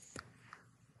playthrough,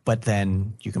 but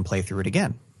then you can play through it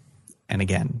again and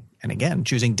again and again,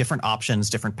 choosing different options,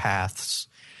 different paths,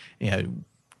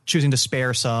 choosing to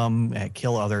spare some,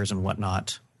 kill others and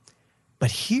whatnot. But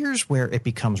here's where it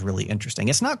becomes really interesting.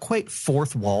 It's not quite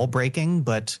fourth wall breaking,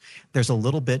 but there's a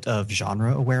little bit of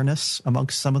genre awareness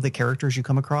amongst some of the characters you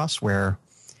come across where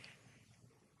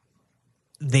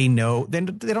they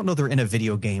don't know they're in a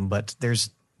video game, but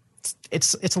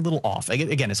it's a little off.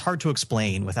 Again, it's hard to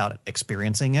explain without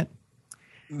experiencing it.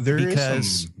 There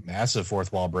is some massive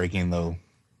fourth wall breaking though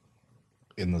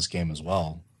in this game as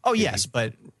well. Oh yes,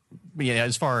 but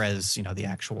as far as the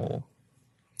actual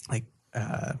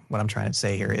what I'm trying to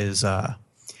say here is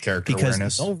character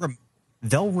awareness.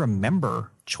 They'll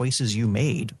remember choices you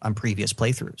made on previous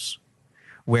playthroughs,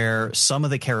 where some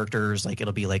of the characters, like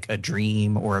it'll be like a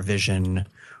dream or a vision,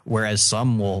 whereas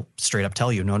some will straight up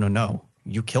tell you, no,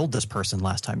 you killed this person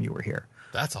last time you were here.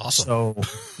 That's awesome. So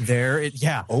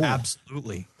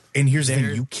absolutely. And here's the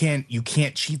thing: you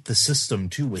can't cheat the system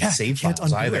too with save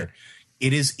files either.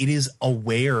 It is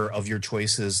aware of your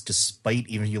choices, despite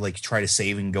even if you try to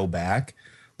save and go back,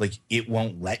 it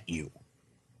won't let you.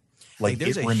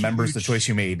 It remembers the choice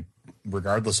you made,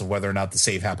 regardless of whether or not the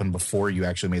save happened before you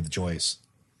actually made the choice.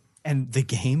 And the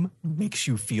game makes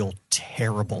you feel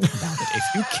terrible about it. If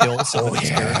you kill some of these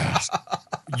characters,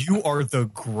 you are the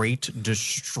great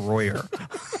destroyer.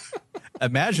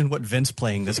 Imagine what Vince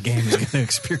playing this game is going to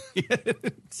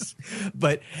experience.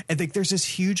 But I think there's this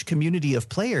huge community of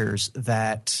players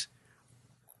that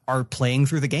are playing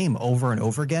through the game over and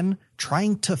over again,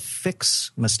 trying to fix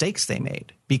mistakes they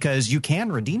made, because you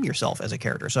can redeem yourself as a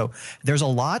character. So there's a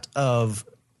lot of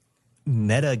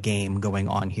meta game going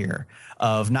on here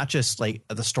of not just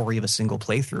the story of a single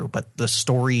playthrough, but the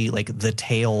story, the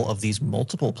tale of these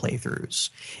multiple playthroughs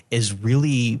is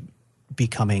really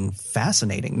becoming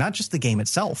fascinating. Not just the game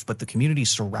itself, but the community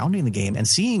surrounding the game, and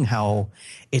seeing how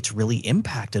it's really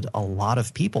impacted a lot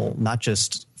of people, not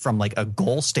just from a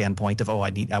goal standpoint of, I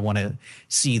want to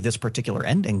see this particular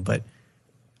ending, but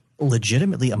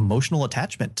legitimately emotional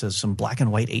attachment to some black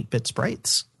and white 8-bit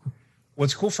sprites.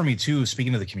 What's cool for me too,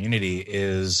 speaking of the community,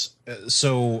 is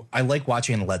so I like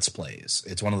watching Let's Plays.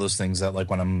 It's one of those things that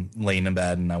when I'm laying in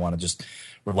bed and I want to just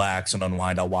relax and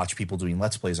unwind, I'll watch people doing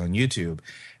Let's Plays on YouTube.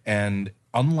 And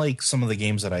unlike some of the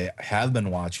games that I have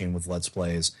been watching with Let's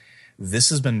Plays, this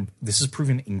has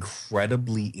proven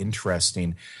incredibly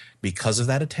interesting because of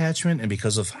that attachment and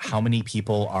because of how many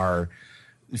people are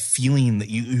feeling that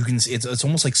you can see. It's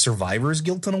almost like survivor's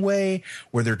guilt in a way,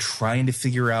 where they're trying to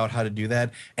figure out how to do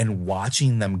that, and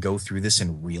watching them go through this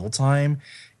in real time.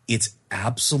 It's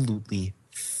absolutely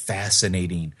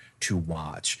fascinating to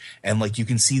watch. And you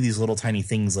can see these little tiny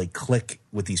things click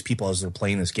with these people as they're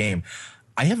playing this game.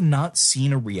 I have not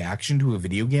seen a reaction to a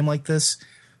video game like this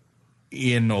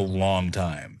in a long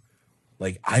time.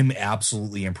 I'm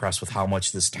absolutely impressed with how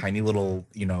much this tiny little,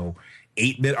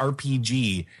 8-bit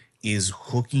RPG is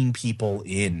hooking people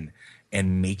in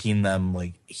and making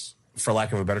them, for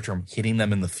lack of a better term, hitting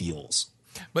them in the feels.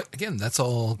 But again, that's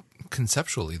all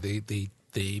conceptually. The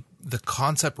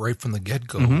concept right from the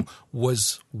get-go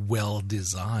was well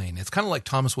designed. It's kind of like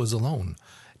Thomas Was Alone.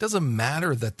 It doesn't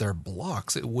matter that they're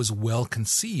blocks. It was well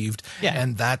conceived,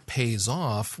 and that pays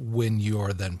off when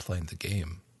you're then playing the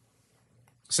game.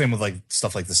 Same with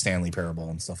stuff like the Stanley Parable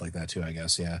and stuff like that too, I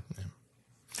guess. Yeah.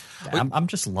 I'm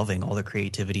just loving all the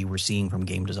creativity we're seeing from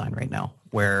game design right now,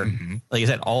 where, like I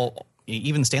said,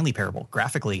 even Stanley Parable,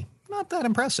 graphically, not that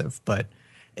impressive, but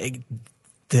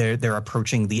they're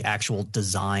approaching the actual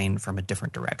design from a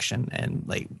different direction.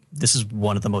 And this is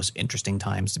one of the most interesting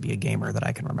times to be a gamer that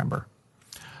I can remember.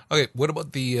 Okay, what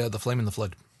about the Flame in the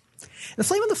Flood? The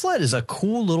Flame in the Flood is a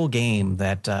cool little game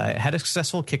that had a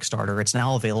successful Kickstarter. It's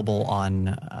now available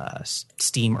on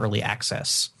Steam Early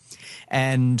Access.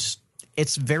 And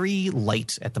it's very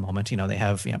light at the moment. They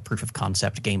have proof of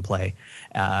concept gameplay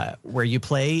where you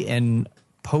play in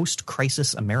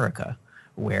post-crisis America,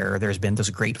 where there's been this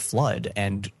great flood,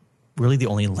 and really the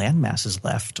only land masses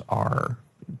left are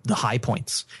the high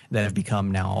points that have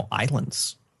become now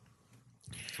islands.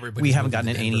 We haven't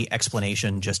gotten any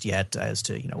explanation just yet as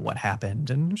to what happened,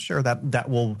 and sure that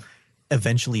will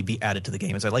eventually be added to the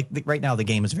game. Right now the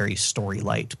game is very story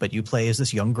light, but you play as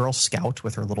this young girl scout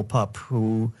with her little pup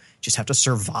who just have to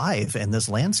survive in this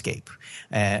landscape.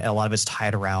 A lot of it's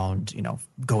tied around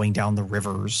going down the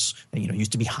rivers that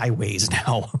used to be highways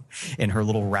now, in her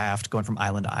little raft going from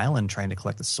island to island trying to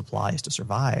collect the supplies to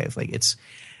survive.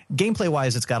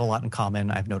 Gameplay-wise, it's got a lot in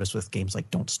common. I've noticed with games like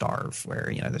Don't Starve,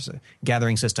 where there's a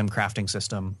gathering system, crafting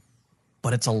system,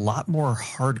 but it's a lot more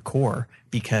hardcore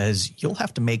because you'll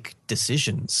have to make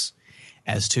decisions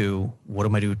as to what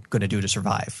am I going to do to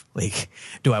survive? Like,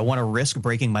 do I want to risk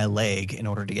breaking my leg in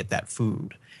order to get that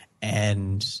food?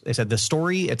 And they said the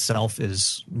story itself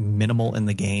is minimal in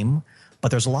the game, but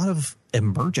there's a lot of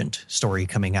emergent story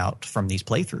coming out from these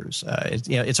playthroughs.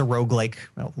 It's a roguelike,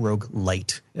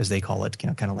 roguelite as they call it,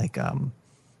 kind of like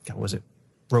what was it,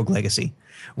 Rogue Legacy,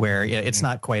 where it's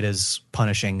not quite as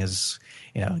punishing as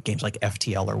games like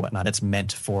FTL or whatnot. It's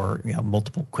meant for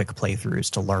multiple quick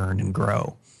playthroughs to learn and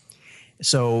grow.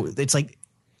 So it's like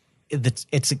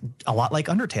it's a lot like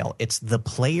Undertale. It's the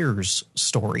player's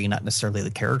story, not necessarily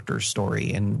the character's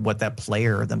story and what that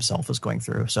player themselves is going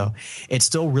through. So it's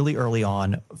still really early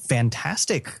on.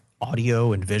 Fantastic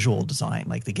audio and visual design.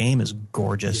 Like, the game is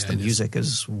gorgeous. The music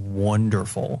is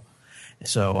wonderful.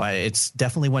 So it's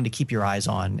definitely one to keep your eyes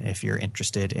on if you're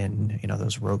interested in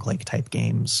those roguelike type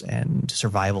games and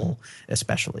survival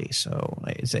especially. So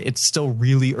it's still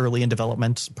really early in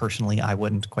development. Personally, I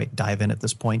wouldn't quite dive in at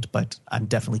this point, but I'm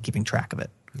definitely keeping track of it.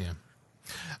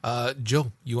 Yeah.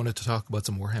 Joe, you wanted to talk about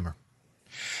some Warhammer.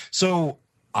 So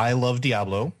I love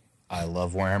Diablo. I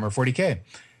love Warhammer 40K.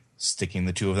 Sticking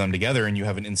the two of them together and you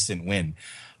have an instant win.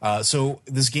 So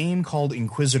this game called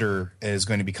Inquisitor is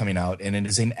going to be coming out, and it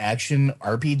is an action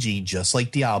RPG just like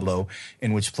Diablo,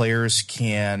 in which players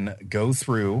can go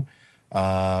through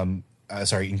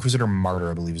Inquisitor Martyr,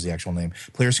 I believe is the actual name.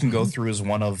 Players can go through as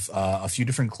one of a few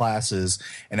different classes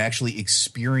and actually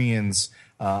experience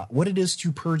what it is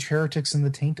to purge heretics in the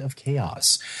taint of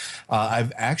chaos.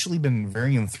 I've actually been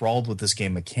very enthralled with this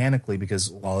game mechanically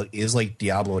because while it is like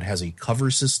Diablo, it has a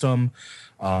cover system.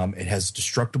 It has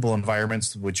destructible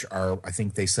environments, which are, I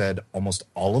think they said, almost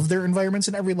all of their environments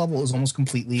in every level is almost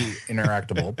completely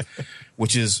interactable,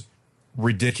 which is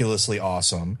ridiculously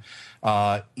awesome.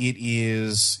 It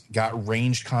is got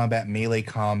ranged combat, melee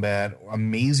combat,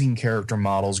 amazing character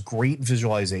models, great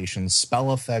visualizations,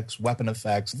 spell effects, weapon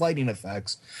effects, lighting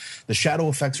effects. The shadow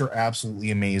effects are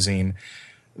absolutely amazing.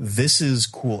 This is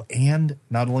cool. And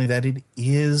not only that, it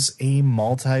is a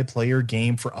multiplayer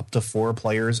game for up to 4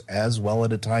 players as well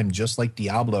at a time, just like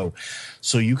Diablo.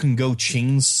 So you can go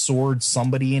chainsword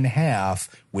somebody in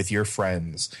half with your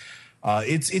friends.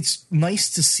 It's nice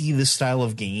to see this style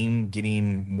of game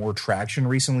getting more traction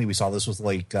recently. We saw this with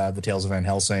the Tales of Van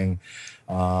Helsing.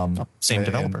 Same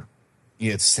developer.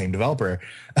 Yeah, it's the same developer,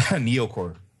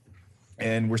 Neocore.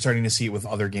 And we're starting to see it with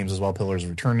other games as well, Pillars of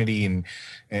Eternity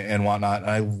and whatnot.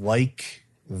 I like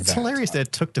that. It's hilarious that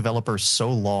it took developers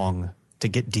so long to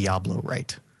get Diablo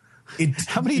right.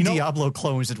 How many Diablo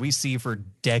clones did we see for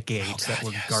decades that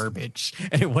were garbage?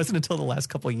 And it wasn't until the last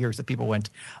couple of years that people went,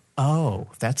 oh,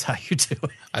 that's how you do it.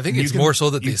 I think it's more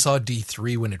so that they saw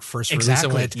D3 when it first released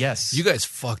and went, yes, you guys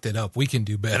fucked it up. We can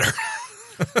do better.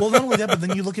 Well, not only that, but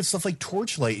then you look at stuff like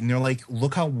Torchlight and you're like,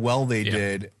 look how well they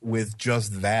did with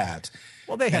just that.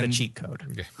 Well, they had a cheat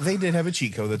code. They did have a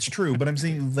cheat code. That's true. But I'm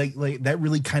saying like that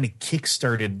really kind of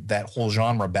kickstarted that whole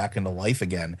genre back into life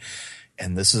again.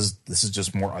 And this is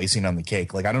just more icing on the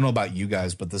cake. Like, I don't know about you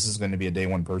guys, but this is going to be a day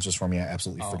one purchase for me. I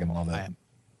absolutely freaking love it. I am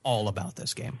all about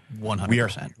this game.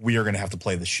 100%. We are going to have to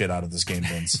play the shit out of this game,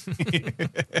 Vince.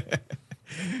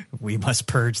 We must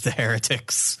purge the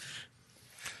heretics.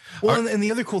 Well, and the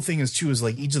other cool thing is too is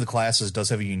like each of the classes does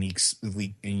have a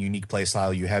unique play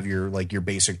style. You have your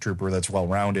basic trooper that's well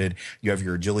rounded. You have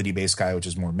your agility based guy, which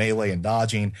is more melee and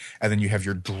dodging, and then you have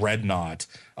your dreadnought,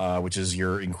 which is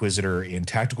your inquisitor in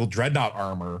tactical dreadnought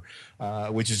armor,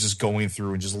 which is just going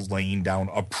through and just laying down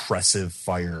oppressive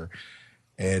fire.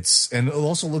 And it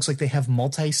also looks like they have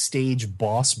multi-stage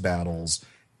boss battles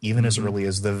even as early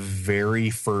as the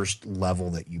very first level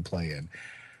that you play in.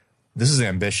 This is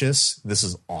ambitious. This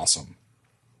is awesome.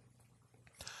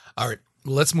 All right,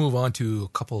 let's move on to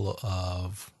a couple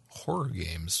of horror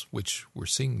games, which we're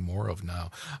seeing more of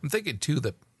now. I'm thinking, too,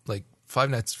 that like Five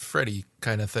Nights at Freddy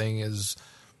kind of thing is,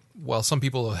 while some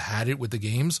people have had it with the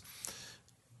games,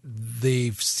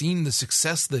 they've seen the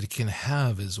success that it can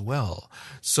have as well.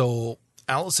 So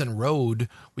Allison Road,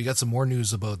 we got some more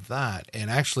news about that.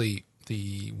 And actually,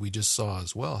 we just saw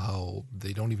as well how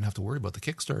they don't even have to worry about the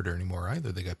Kickstarter anymore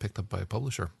either. They got picked up by a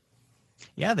publisher.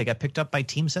 Yeah, they got picked up by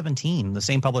Team 17, the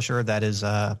same publisher that is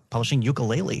publishing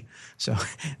Yooka-Laylee. So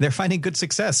they're finding good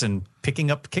success in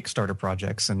picking up Kickstarter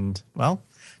projects. And, well,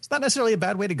 it's not necessarily a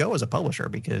bad way to go as a publisher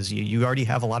because you already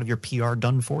have a lot of your PR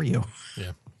done for you.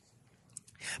 Yeah.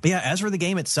 But yeah, as for the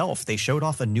game itself, they showed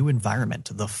off a new environment,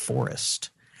 the Forest.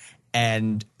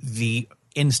 And the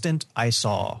instant I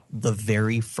saw the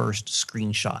very first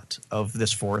screenshot of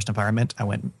this forest environment, I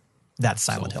went, that's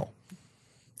Silent Hill.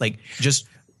 Like, just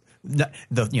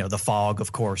the fog,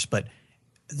 of course, but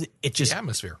it just the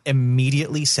atmosphere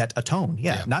immediately set a tone.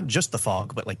 Yeah, not just the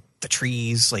fog, but like the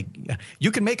trees. Like, you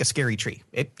can make a scary tree.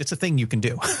 It's a thing you can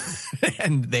do.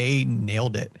 And they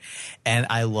nailed it. And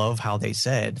I love how they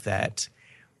said that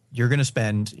you're going to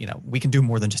spend, we can do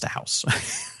more than just a house.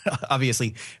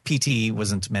 Obviously, PT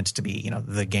wasn't meant to be,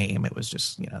 the game. It was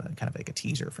just, kind of like a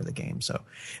teaser for the game. So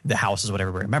the house is what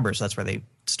everybody remembers. So that's where they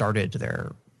started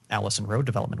their Allison Road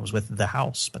development, was with the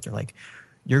house. But they're like,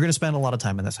 you're going to spend a lot of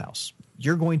time in this house.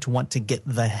 You're going to want to get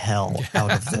the hell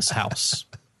out of this house.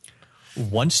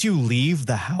 Once you leave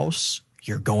the house,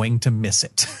 you're going to miss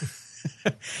it.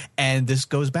 And this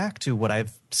goes back to what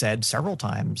I've said several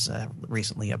times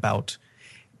recently about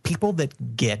people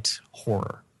that get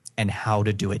horror and how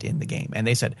to do it in the game. And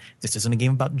they said, this isn't a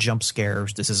game about jump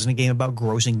scares. This isn't a game about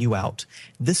grossing you out.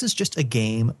 This is just a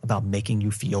game about making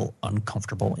you feel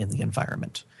uncomfortable in the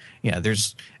environment.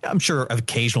 I'm sure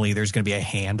occasionally there's going to be a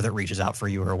hand that reaches out for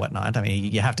you or whatnot. I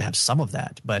mean, you have to have some of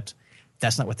that, but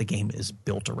that's not what the game is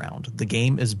built around. The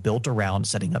game is built around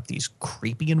setting up these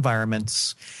creepy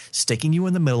environments, sticking you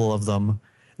in the middle of them,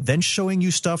 then showing you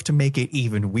stuff to make it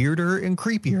even weirder and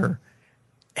creepier,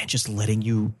 and just letting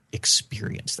you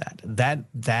experience that.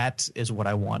 That is what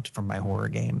I want from my horror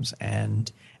games,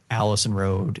 and Allison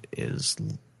Road is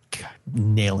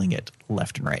nailing it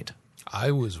left and right.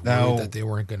 I was worried that they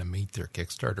weren't going to meet their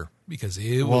Kickstarter because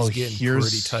it was getting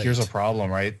pretty tight. Here's a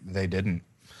problem, right? They didn't.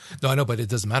 No, I know, but it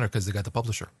doesn't matter because they got the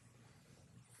publisher.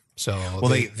 So I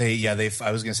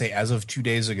was going to say, as of 2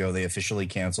 days ago, they officially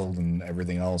canceled and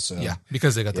everything else. So. Yeah,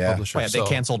 because they got the publisher. Well, they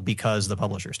canceled because the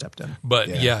publisher stepped in. But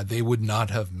they would not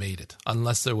have made it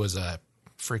unless there was a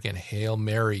freaking Hail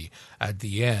Mary at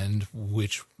the end,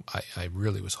 which I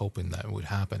really was hoping that would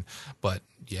happen. But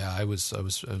yeah, I was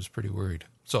pretty worried.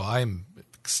 So I'm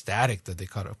ecstatic that they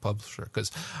caught a publisher because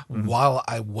while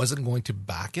I wasn't going to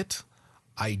back it,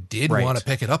 I did want to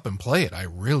pick it up and play it. I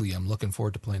really am looking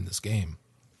forward to playing this game.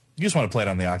 You just want to play it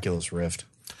on the Oculus Rift.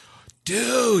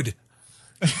 Dude!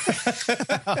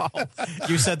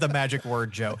 You said the magic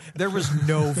word, Joe. There was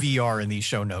no VR in these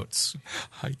show notes.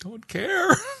 I don't care.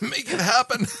 Make it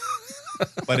happen.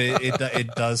 But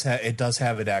it does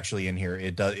have it actually in here.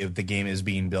 It does. The game is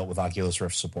being built with Oculus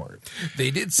Rift support.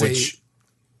 They did say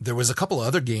there was a couple of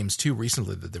other games too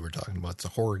recently that they were talking about, the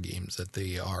horror games that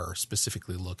they are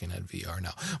specifically looking at VR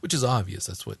now, which is obvious.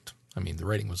 That's what the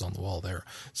writing was on the wall there.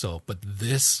 So, but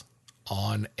this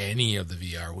on any of the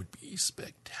VR would be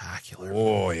spectacular.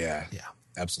 Oh yeah,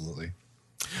 absolutely.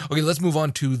 Okay, let's move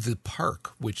on to the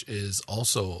park, which is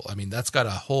also, that's got a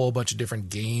whole bunch of different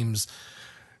games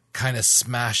kind of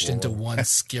smashed into one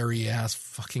scary ass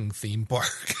fucking theme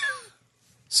park.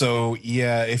 So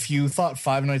yeah, if you thought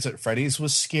Five Nights at Freddy's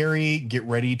was scary, get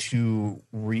ready to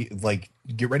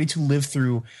live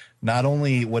through not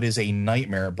only what is a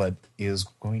nightmare, but is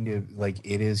going to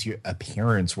it is a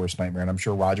parent's worst nightmare. And I'm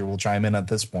sure Roger will chime in at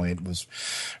this point,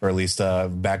 or at least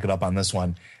back it up on this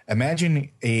one. Imagine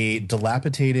a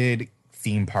dilapidated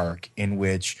theme park in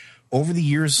which, over the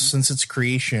years since its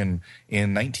creation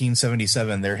in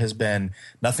 1977, there has been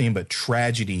nothing but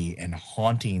tragedy and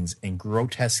hauntings and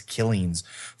grotesque killings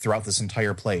throughout this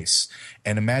entire place.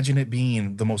 And imagine it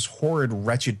being the most horrid,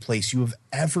 wretched place you have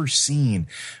ever seen,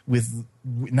 with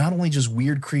not only just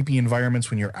weird, creepy environments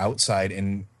when you're outside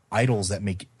and idols that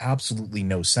make absolutely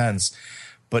no sense,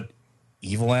 but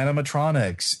evil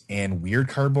animatronics and weird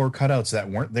cardboard cutouts that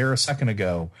weren't there a second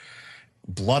ago.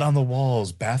 Blood on the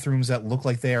walls, bathrooms that look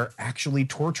like they are actually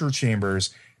torture chambers,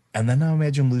 and then now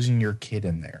imagine losing your kid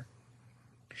in there.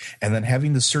 And then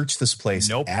having to search this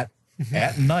place at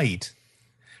night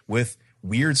with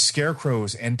weird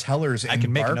scarecrows and tellers and I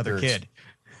can make barkers. Another kid.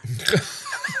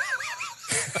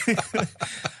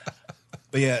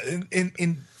 But yeah,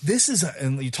 and this is,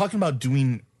 and you're talking about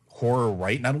doing horror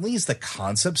right. Not only is the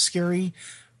concept scary,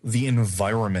 the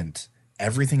environment,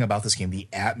 everything about this game, the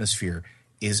atmosphere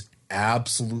is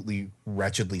absolutely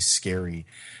wretchedly scary.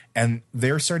 And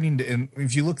they're starting to, and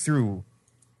if you look through,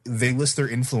 they list their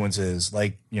influences,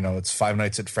 like, it's Five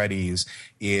Nights at Freddy's,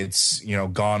 it's,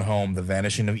 Gone Home, The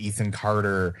Vanishing of Ethan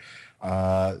Carter,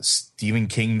 Stephen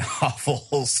King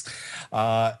novels,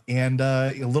 and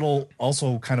a little,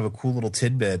 also kind of a cool little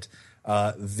tidbit.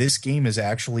 This game is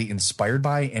actually inspired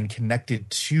by and connected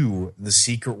to the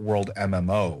Secret World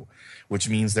MMO, which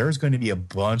means there's going to be a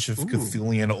bunch of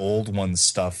Cthulhian Old One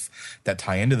stuff that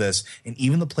tie into this. And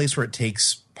even the place where it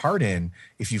takes part in,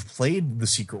 if you've played the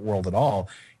Secret World at all,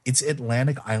 it's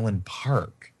Atlantic Island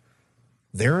Park.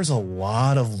 There is a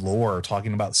lot of lore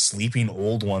talking about sleeping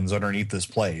old ones underneath this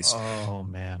place. Oh,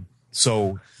 man.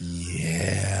 So,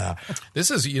 yeah.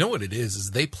 This is, you know what it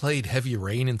is they played Heavy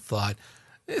Rain and thought,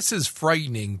 this is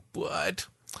frightening, but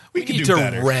we need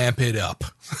to ramp it up.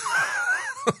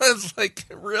 It's like,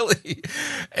 really?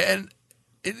 And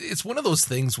it's one of those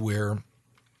things where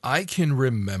I can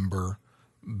remember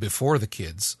before the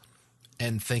kids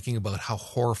and thinking about how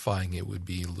horrifying it would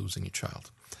be losing a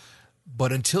child.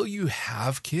 But until you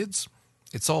have kids,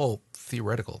 it's all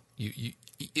theoretical.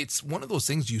 It's one of those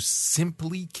things you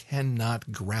simply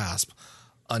cannot grasp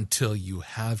until you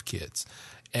have kids.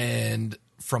 And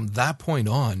from that point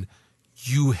on,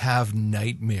 you have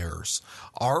nightmares.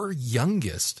 Our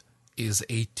youngest is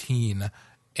 18,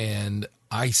 and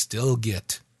I still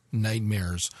get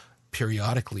nightmares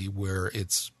periodically where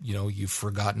it's, you've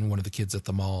forgotten one of the kids at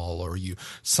the mall or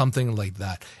something like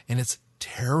that. And it's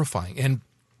terrifying. And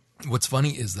what's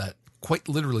funny is that quite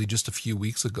literally just a few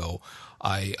weeks ago,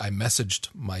 I messaged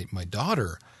my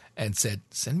daughter and said,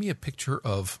 send me a picture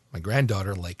of my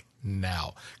granddaughter like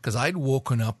now. Because I'd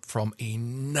woken up from a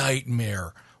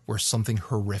nightmare where something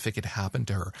horrific had happened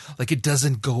to her. Like, it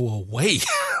doesn't go away.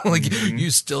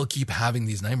 You still keep having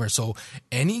these nightmares. So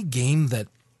any game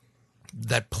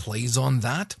that plays on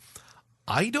that,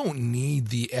 I don't need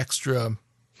the extra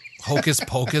hocus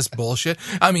pocus bullshit.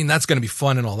 I mean, that's going to be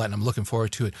fun and all that, and I'm looking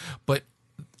forward to it. But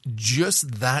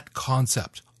just that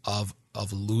concept of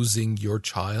losing your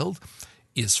child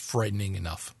is frightening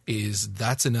enough.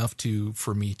 That's enough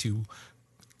for me to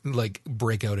like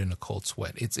break out in a cold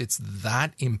sweat. It's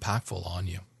that impactful on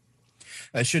you.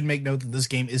 I should make note that this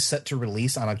game is set to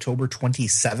release on October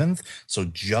 27th, so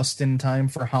just in time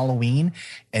for Halloween,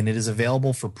 and it is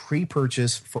available for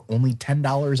pre-purchase for only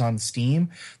 $10 on Steam.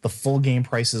 The full game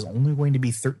price is only going to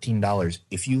be $13.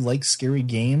 If you like scary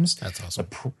games, that's awesome.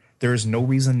 There is no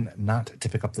reason not to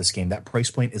pick up this game. That price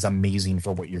point is amazing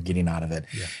for what you're getting out of it.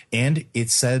 Yeah. And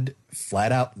it said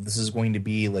flat out, this is going to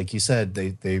be, like you said,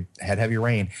 they had Heavy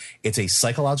Rain. It's a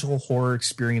psychological horror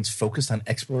experience focused on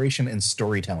exploration and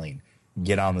storytelling.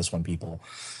 Get on this one, people.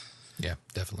 Yeah,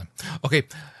 definitely. Okay,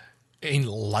 in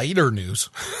lighter news,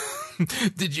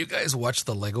 did you guys watch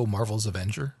the Lego Marvel's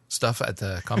Avenger stuff at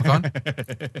the Comic-Con?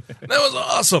 That was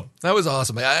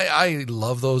awesome. I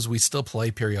love those. We still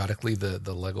play periodically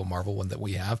the Lego Marvel one that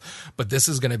we have, but this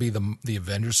is going to be the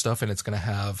Avengers stuff, and it's going to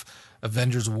have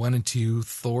Avengers 1 and 2,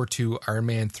 Thor 2, Iron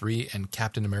Man 3, and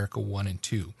Captain America 1 and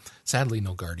 2. Sadly,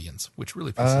 no Guardians, which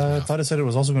really pisses me off. I thought it said it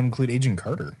was also going to include Agent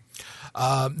Carter.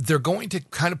 They're going to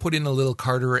kind of put in a little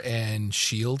Carter and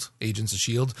S.H.I.E.L.D., Agents of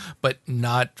S.H.I.E.L.D., but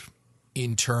not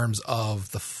in terms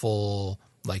of the full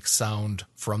like sound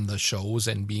from the shows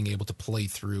and being able to play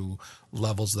through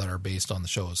levels that are based on the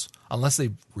shows, unless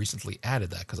they recently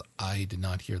added that, because I did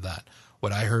not hear that.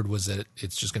 What I heard was that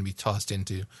it's just going to be tossed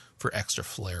into for extra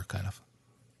flair, kind of.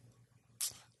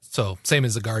 So same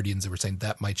as the Guardians, they were saying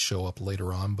that might show up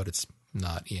later on, but it's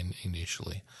not in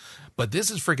initially. But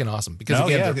this is freaking awesome because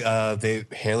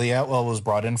Haley Atwell was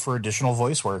brought in for additional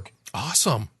voice work.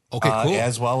 Awesome. Okay, cool.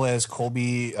 As well as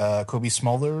Kobe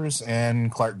Smulders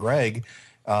and Clark Gregg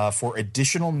for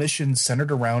additional missions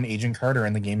centered around Agent Carter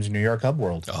in the game's New York hub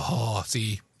world. Oh,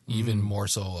 see, even more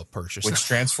so a purchase. Which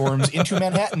transforms into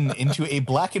Manhattan into a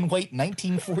black and white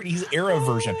 1940s era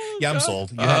version. Yeah, I'm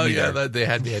sold. They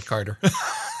had Carter.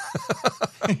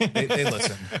 they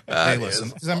listen. They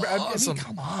listen. Awesome. I mean,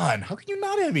 come on. How can you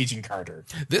not have Agent Carter?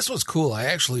 This was cool. I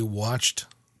actually watched,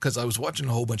 because I was watching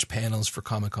a whole bunch of panels for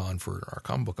Comic-Con for our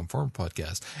Comic Book Informed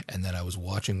podcast, and then I was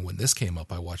watching when this came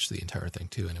up. I watched the entire thing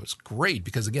too, and it was great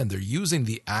because again, they're using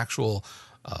the actual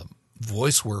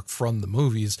voice work from the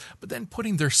movies, but then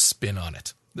putting their spin on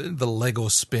it. The Lego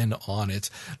spin on it,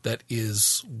 that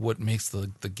is what makes the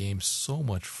game so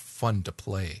much fun to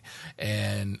play.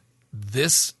 And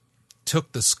this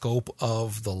took the scope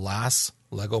of the last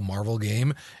Lego Marvel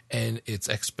game, and it's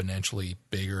exponentially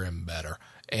bigger and better.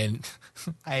 And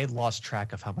I lost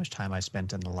track of how much time I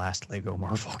spent in the last Lego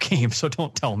Marvel game, so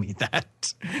don't tell me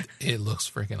that. It looks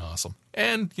freaking awesome.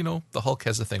 And, the Hulk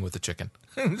has a thing with the chicken.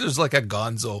 There's like a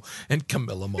Gonzo and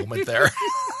Camilla moment there.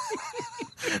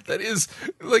 That is,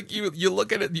 like, you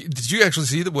look at it. Did you actually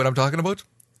see what I'm talking about?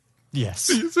 Yes.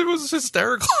 It was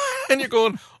hysterical. And you're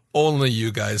going, only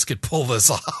you guys could pull this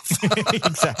off.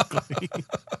 Exactly.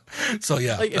 So,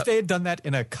 yeah. Like, if they had done that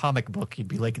in a comic book, you'd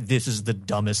be like, this is the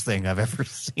dumbest thing I've ever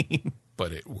seen.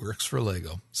 But it works for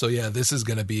Lego. So, yeah, this is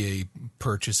going to be a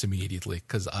purchase immediately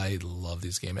because I love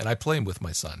these games. And I play them with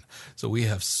my son. So we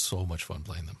have so much fun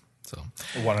playing them. So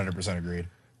 100% agreed.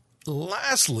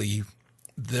 Lastly,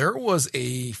 there was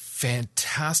a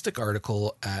fantastic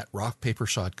article at Rock Paper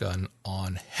Shotgun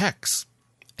on Hex.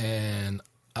 and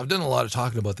I've done a lot of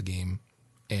talking about the game,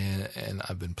 and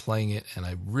I've been playing it, and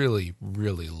I really,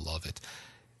 really love it.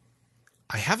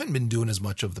 I haven't been doing as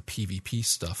much of the PvP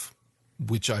stuff,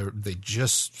 which they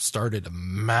just started a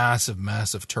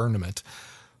massive tournament,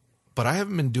 but I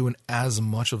haven't been doing as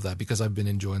much of that because I've been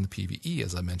enjoying the PvE,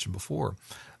 as I mentioned before.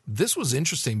 This was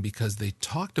interesting because they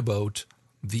talked about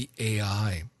the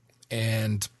AI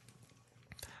and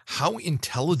how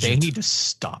intelligent. They need to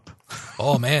stop.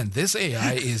 Oh man, this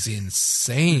AI is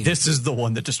insane. This is the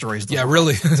one that destroys the world.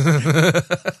 Really.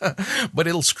 But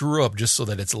it'll screw up just so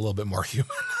that it's a little bit more human.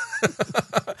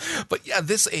 But yeah,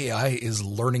 this AI is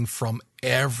learning from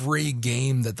every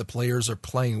game that the players are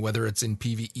playing, whether it's in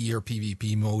PvE or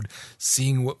PvP mode,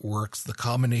 seeing what works, the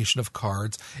combination of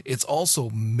cards. It's also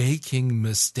making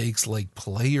mistakes like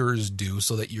players do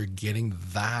so that you're getting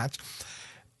that.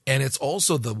 And it's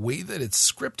also the way that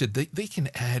it's scripted. They can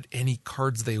add any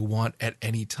cards they want at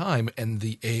any time, and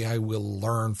the AI will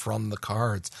learn from the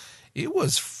cards. It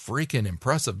was freaking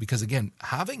impressive because, again,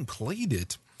 having played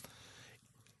it,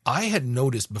 I had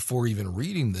noticed before even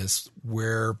reading this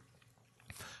where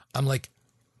I'm like,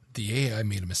 the AI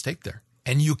made a mistake there.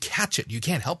 And you catch it. You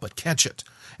can't help but catch it.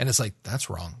 And it's like, that's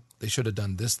wrong. They should have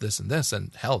done this, this, and this.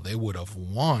 And hell, they would have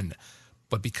won.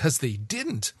 But because they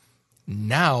didn't,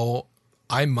 now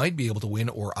I might be able to win,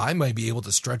 or I might be able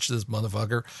to stretch this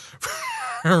motherfucker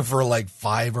for like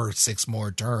 5 or 6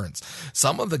 more turns.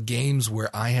 Some of the games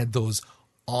where I had those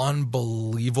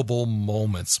unbelievable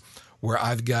moments where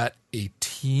I've got a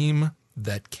team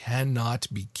that cannot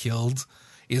be killed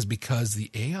is because the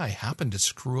AI happened to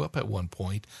screw up at one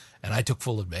point, and I took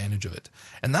full advantage of it.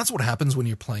 And that's what happens when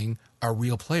you're playing a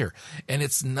real player. And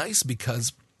it's nice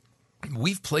because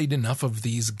we've played enough of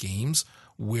these games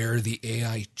where the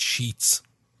AI cheats.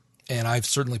 And I've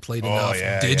certainly played enough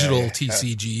digital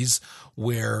TCGs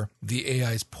where the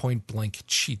AI's point blank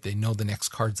cheat. They know the next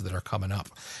cards that are coming up.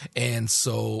 And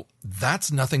so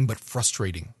that's nothing but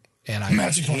frustrating. And I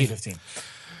Magic 2015.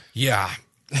 Yeah.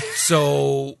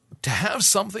 So to have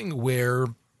something where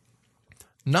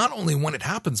not only when it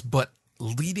happens, but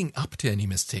leading up to any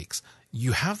mistakes,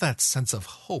 you have that sense of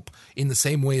hope in the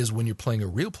same way as when you're playing a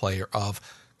real player of,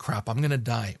 crap, I'm going to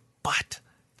die, but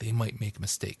they might make a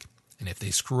mistake. And if they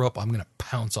screw up, I'm going to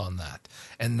pounce on that.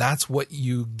 And that's what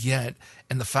you get.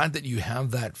 And the fact that you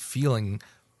have that feeling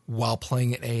while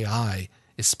playing an AI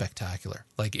is spectacular.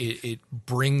 Like it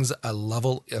brings a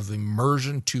level of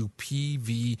immersion to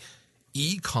PvE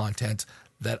content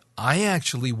that I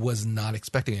actually was not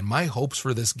expecting. And my hopes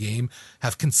for this game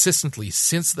have consistently,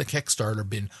 since the Kickstarter,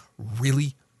 been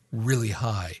really, really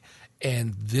high.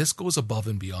 And this goes above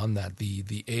and beyond that.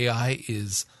 The AI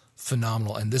is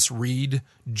phenomenal. And this read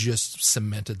just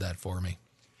cemented that for me.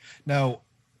 Now,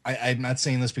 I'm not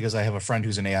saying this because I have a friend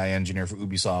who's an AI engineer for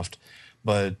Ubisoft,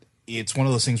 but it's one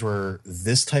of those things where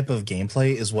this type of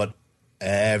gameplay is what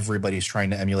everybody's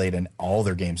trying to emulate in all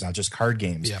their games, not just card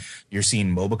games. Yeah. You're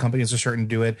seeing MOBA companies are starting to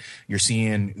do it. You're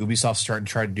seeing Ubisoft starting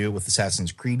to try to do it with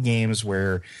Assassin's Creed games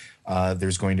where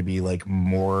there's going to be like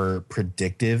more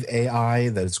predictive AI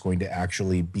that is going to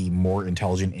actually be more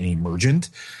intelligent and emergent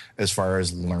as far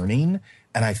as learning.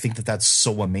 And I think that that's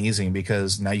so amazing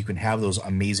because now you can have those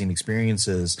amazing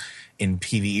experiences in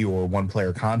PvE or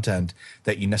one-player content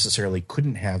that you necessarily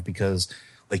couldn't have because,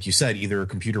 like you said, either a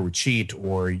computer would cheat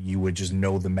or you would just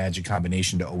know the magic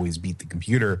combination to always beat the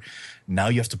computer. Now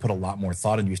you have to put a lot more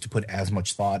thought, and you have to put as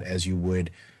much thought as you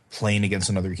would playing against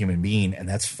another human being, and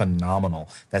that's phenomenal.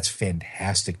 That's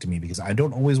fantastic to me because I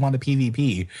don't always want a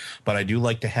PvP, but I do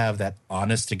like to have that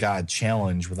honest-to-God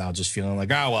challenge without just feeling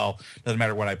like, oh, well, doesn't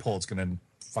matter what I pull, it's going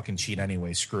to fucking cheat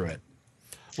anyway, screw it.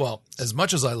 Well, as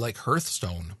much as I like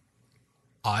Hearthstone,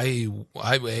 I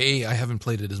haven't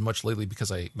played it as much lately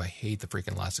because I hate the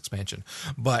freaking last expansion,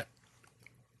 but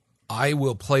I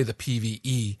will play the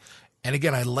PvE, and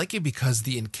again, I like it because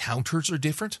the encounters are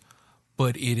different,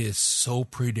 but it is so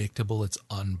predictable. It's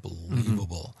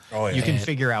unbelievable. Mm-hmm. Oh, yeah. You can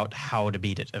figure out how to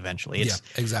beat it eventually. Yeah,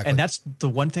 exactly. And that's the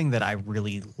one thing that I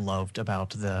really loved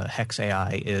about the Hex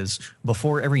AI is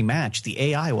before every match, the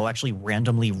AI will actually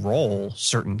randomly roll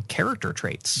certain character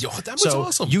traits. Yo, that was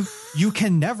awesome. You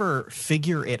can never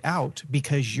figure it out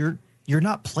because you're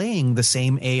not playing the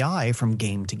same AI from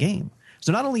game to game.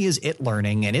 So not only is it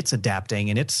learning and it's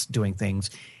adapting and it's doing things,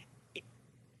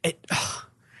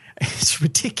 it's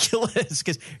ridiculous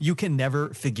because you can never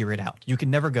figure it out. You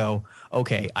can never go,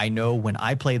 okay, I know when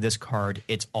I play this card,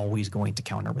 it's always going to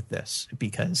counter with this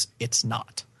because it's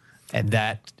not. And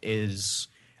that is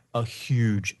a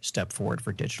huge step forward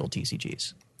for digital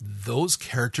TCGs. Those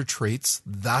character traits,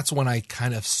 that's when I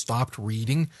kind of stopped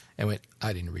reading and went,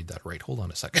 I didn't read that right. Hold on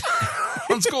a second.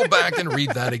 Let's go back and read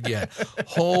that again.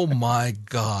 Oh my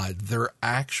God.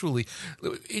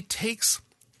 It takes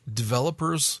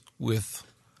developers with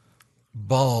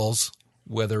balls,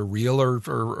 whether real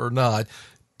or not,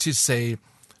 to say,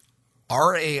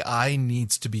 our AI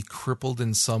needs to be crippled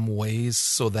in some ways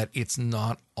so that it's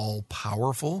not all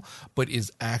powerful, but is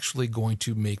actually going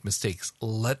to make mistakes.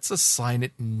 Let's assign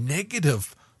it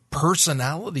negative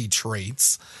personality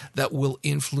traits that will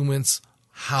influence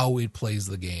how it plays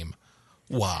the game.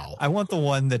 Wow. I want the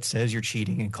one that says you're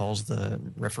cheating and calls the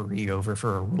referee over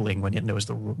for a ruling when it knows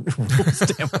the rules.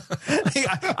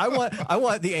 I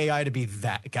want the AI to be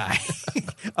that guy.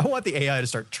 I want the AI to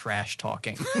start trash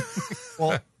talking.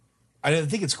 Well, I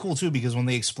think it's cool, too, because when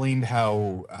they explained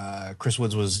how Chris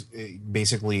Woods was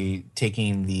basically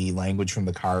taking the language from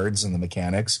the cards and the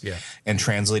mechanics and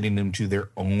translating them to their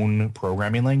own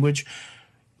programming language,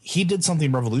 he did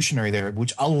something revolutionary there,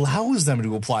 which allows them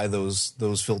to apply those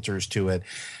filters to it,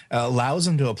 allows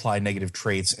them to apply negative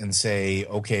traits and say,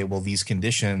 okay, well, these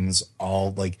conditions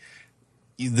all like –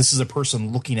 this is a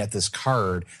person looking at this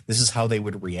card. This is how they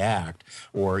would react.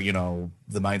 Or, you know,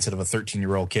 the mindset of a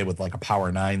 13-year-old kid with like a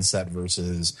Power 9 set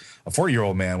versus a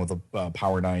 40-year-old man with a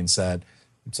Power 9 set.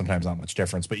 Sometimes not much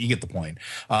difference, but you get the point.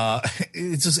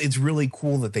 It's really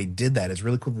cool that they did that. It's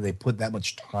really cool that they put that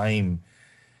much time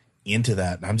into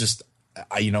that. I'm just,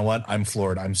 you know what? I'm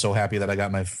floored. I'm so happy that I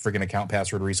got my freaking account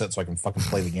password reset so I can fucking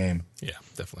play the game. Yeah,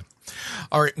 definitely.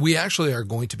 All right. We actually are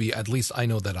going to be, at least I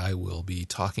know that I will be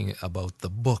talking about the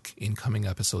book in coming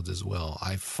episodes as well.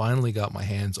 I finally got my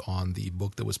hands on the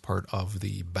book that was part of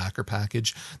the backer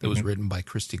package that was written by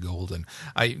Christy Golden.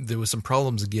 There was some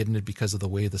problems getting it because of the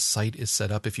way the site is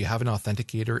set up. If you have an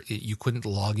authenticator, you couldn't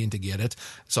log in to get it.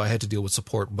 So I had to deal with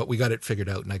support, but we got it figured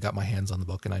out and I got my hands on the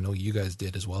book, and I know you guys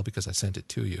did as well because I sent it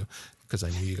to you because I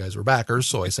knew you guys were backers.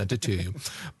 So I sent it to you,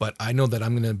 but I know that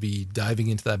I'm going to be diving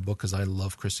into that book because I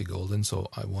love Christy Golden. So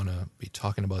I want to be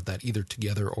talking about that either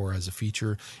together or as a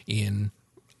feature in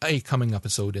a coming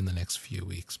episode in the next few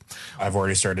weeks. I've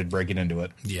already started breaking into it.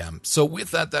 Yeah. So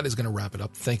with that is going to wrap it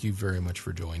up. Thank you very much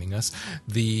for joining us.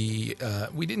 We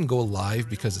didn't go live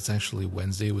because it's actually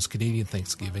Wednesday. It was Canadian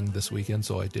Thanksgiving this weekend,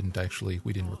 so we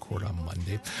didn't record on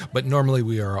Monday. But normally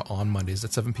we are on Mondays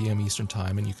at 7 p.m. Eastern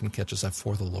Time, and you can catch us at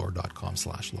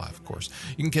forthelore.com/live, of course.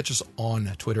 You can catch us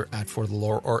on Twitter at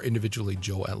forthelore or individually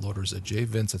Joe at Loaders at J,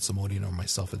 Vince at Simodian, or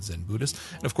myself at Zen Buddhist.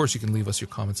 And of course, you can leave us your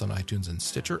comments on iTunes and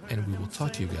Stitcher, and we will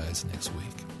talk to you guys next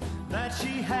week. That she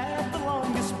had the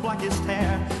longest, blackest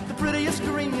hair, the prettiest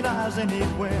green eyes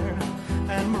anywhere,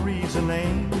 and Marie's the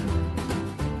name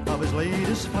of his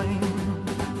latest flame.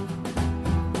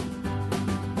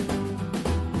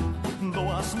 Though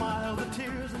I smile, the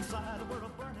tears inside were a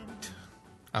burning.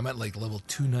 I'm at like level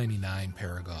 299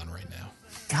 Paragon right now.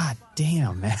 God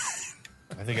damn, man.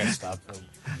 I think I stopped.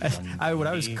 When I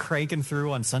was cranking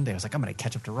through on Sunday, I was like, I'm going to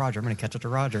catch up to Roger.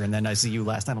 And then I see you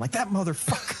last night. I'm like, that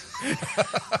motherfucker.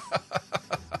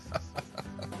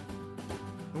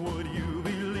 Would you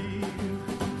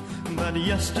believe that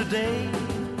yesterday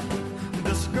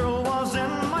this girl was in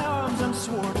my arms and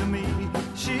swore to me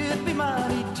she'd be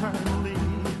mine eternally?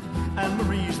 And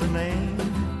Marie's the name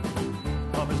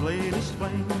of his latest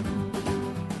flame.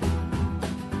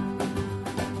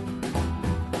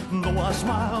 Though I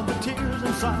smiled, the tears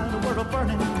inside were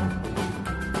a-burning.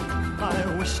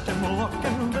 I wished him luck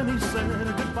and then he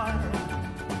said goodbye.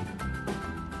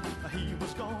 He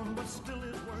was gone, but still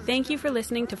his word. Thank you for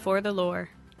listening to For the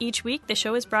Lore. Each week, the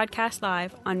show is broadcast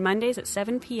live on Mondays at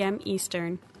 7 p.m.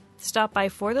 Eastern. Stop by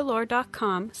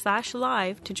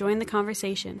forthelore.com/live to join the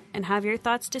conversation and have your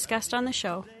thoughts discussed on the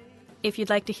show. If you'd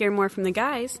like to hear more from the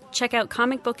guys, check out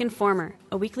Comic Book Informer,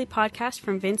 a weekly podcast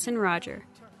from Vince and Roger,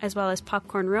 as well as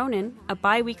Popcorn Ronin, a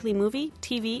bi-weekly movie,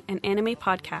 TV, and anime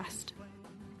podcast.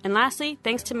 And lastly,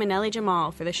 thanks to Manelli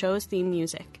Jamal for the show's theme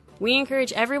music. We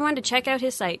encourage everyone to check out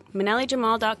his site,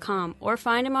 manellijamal.com, or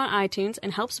find him on iTunes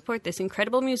and help support this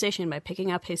incredible musician by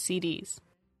picking up his CDs.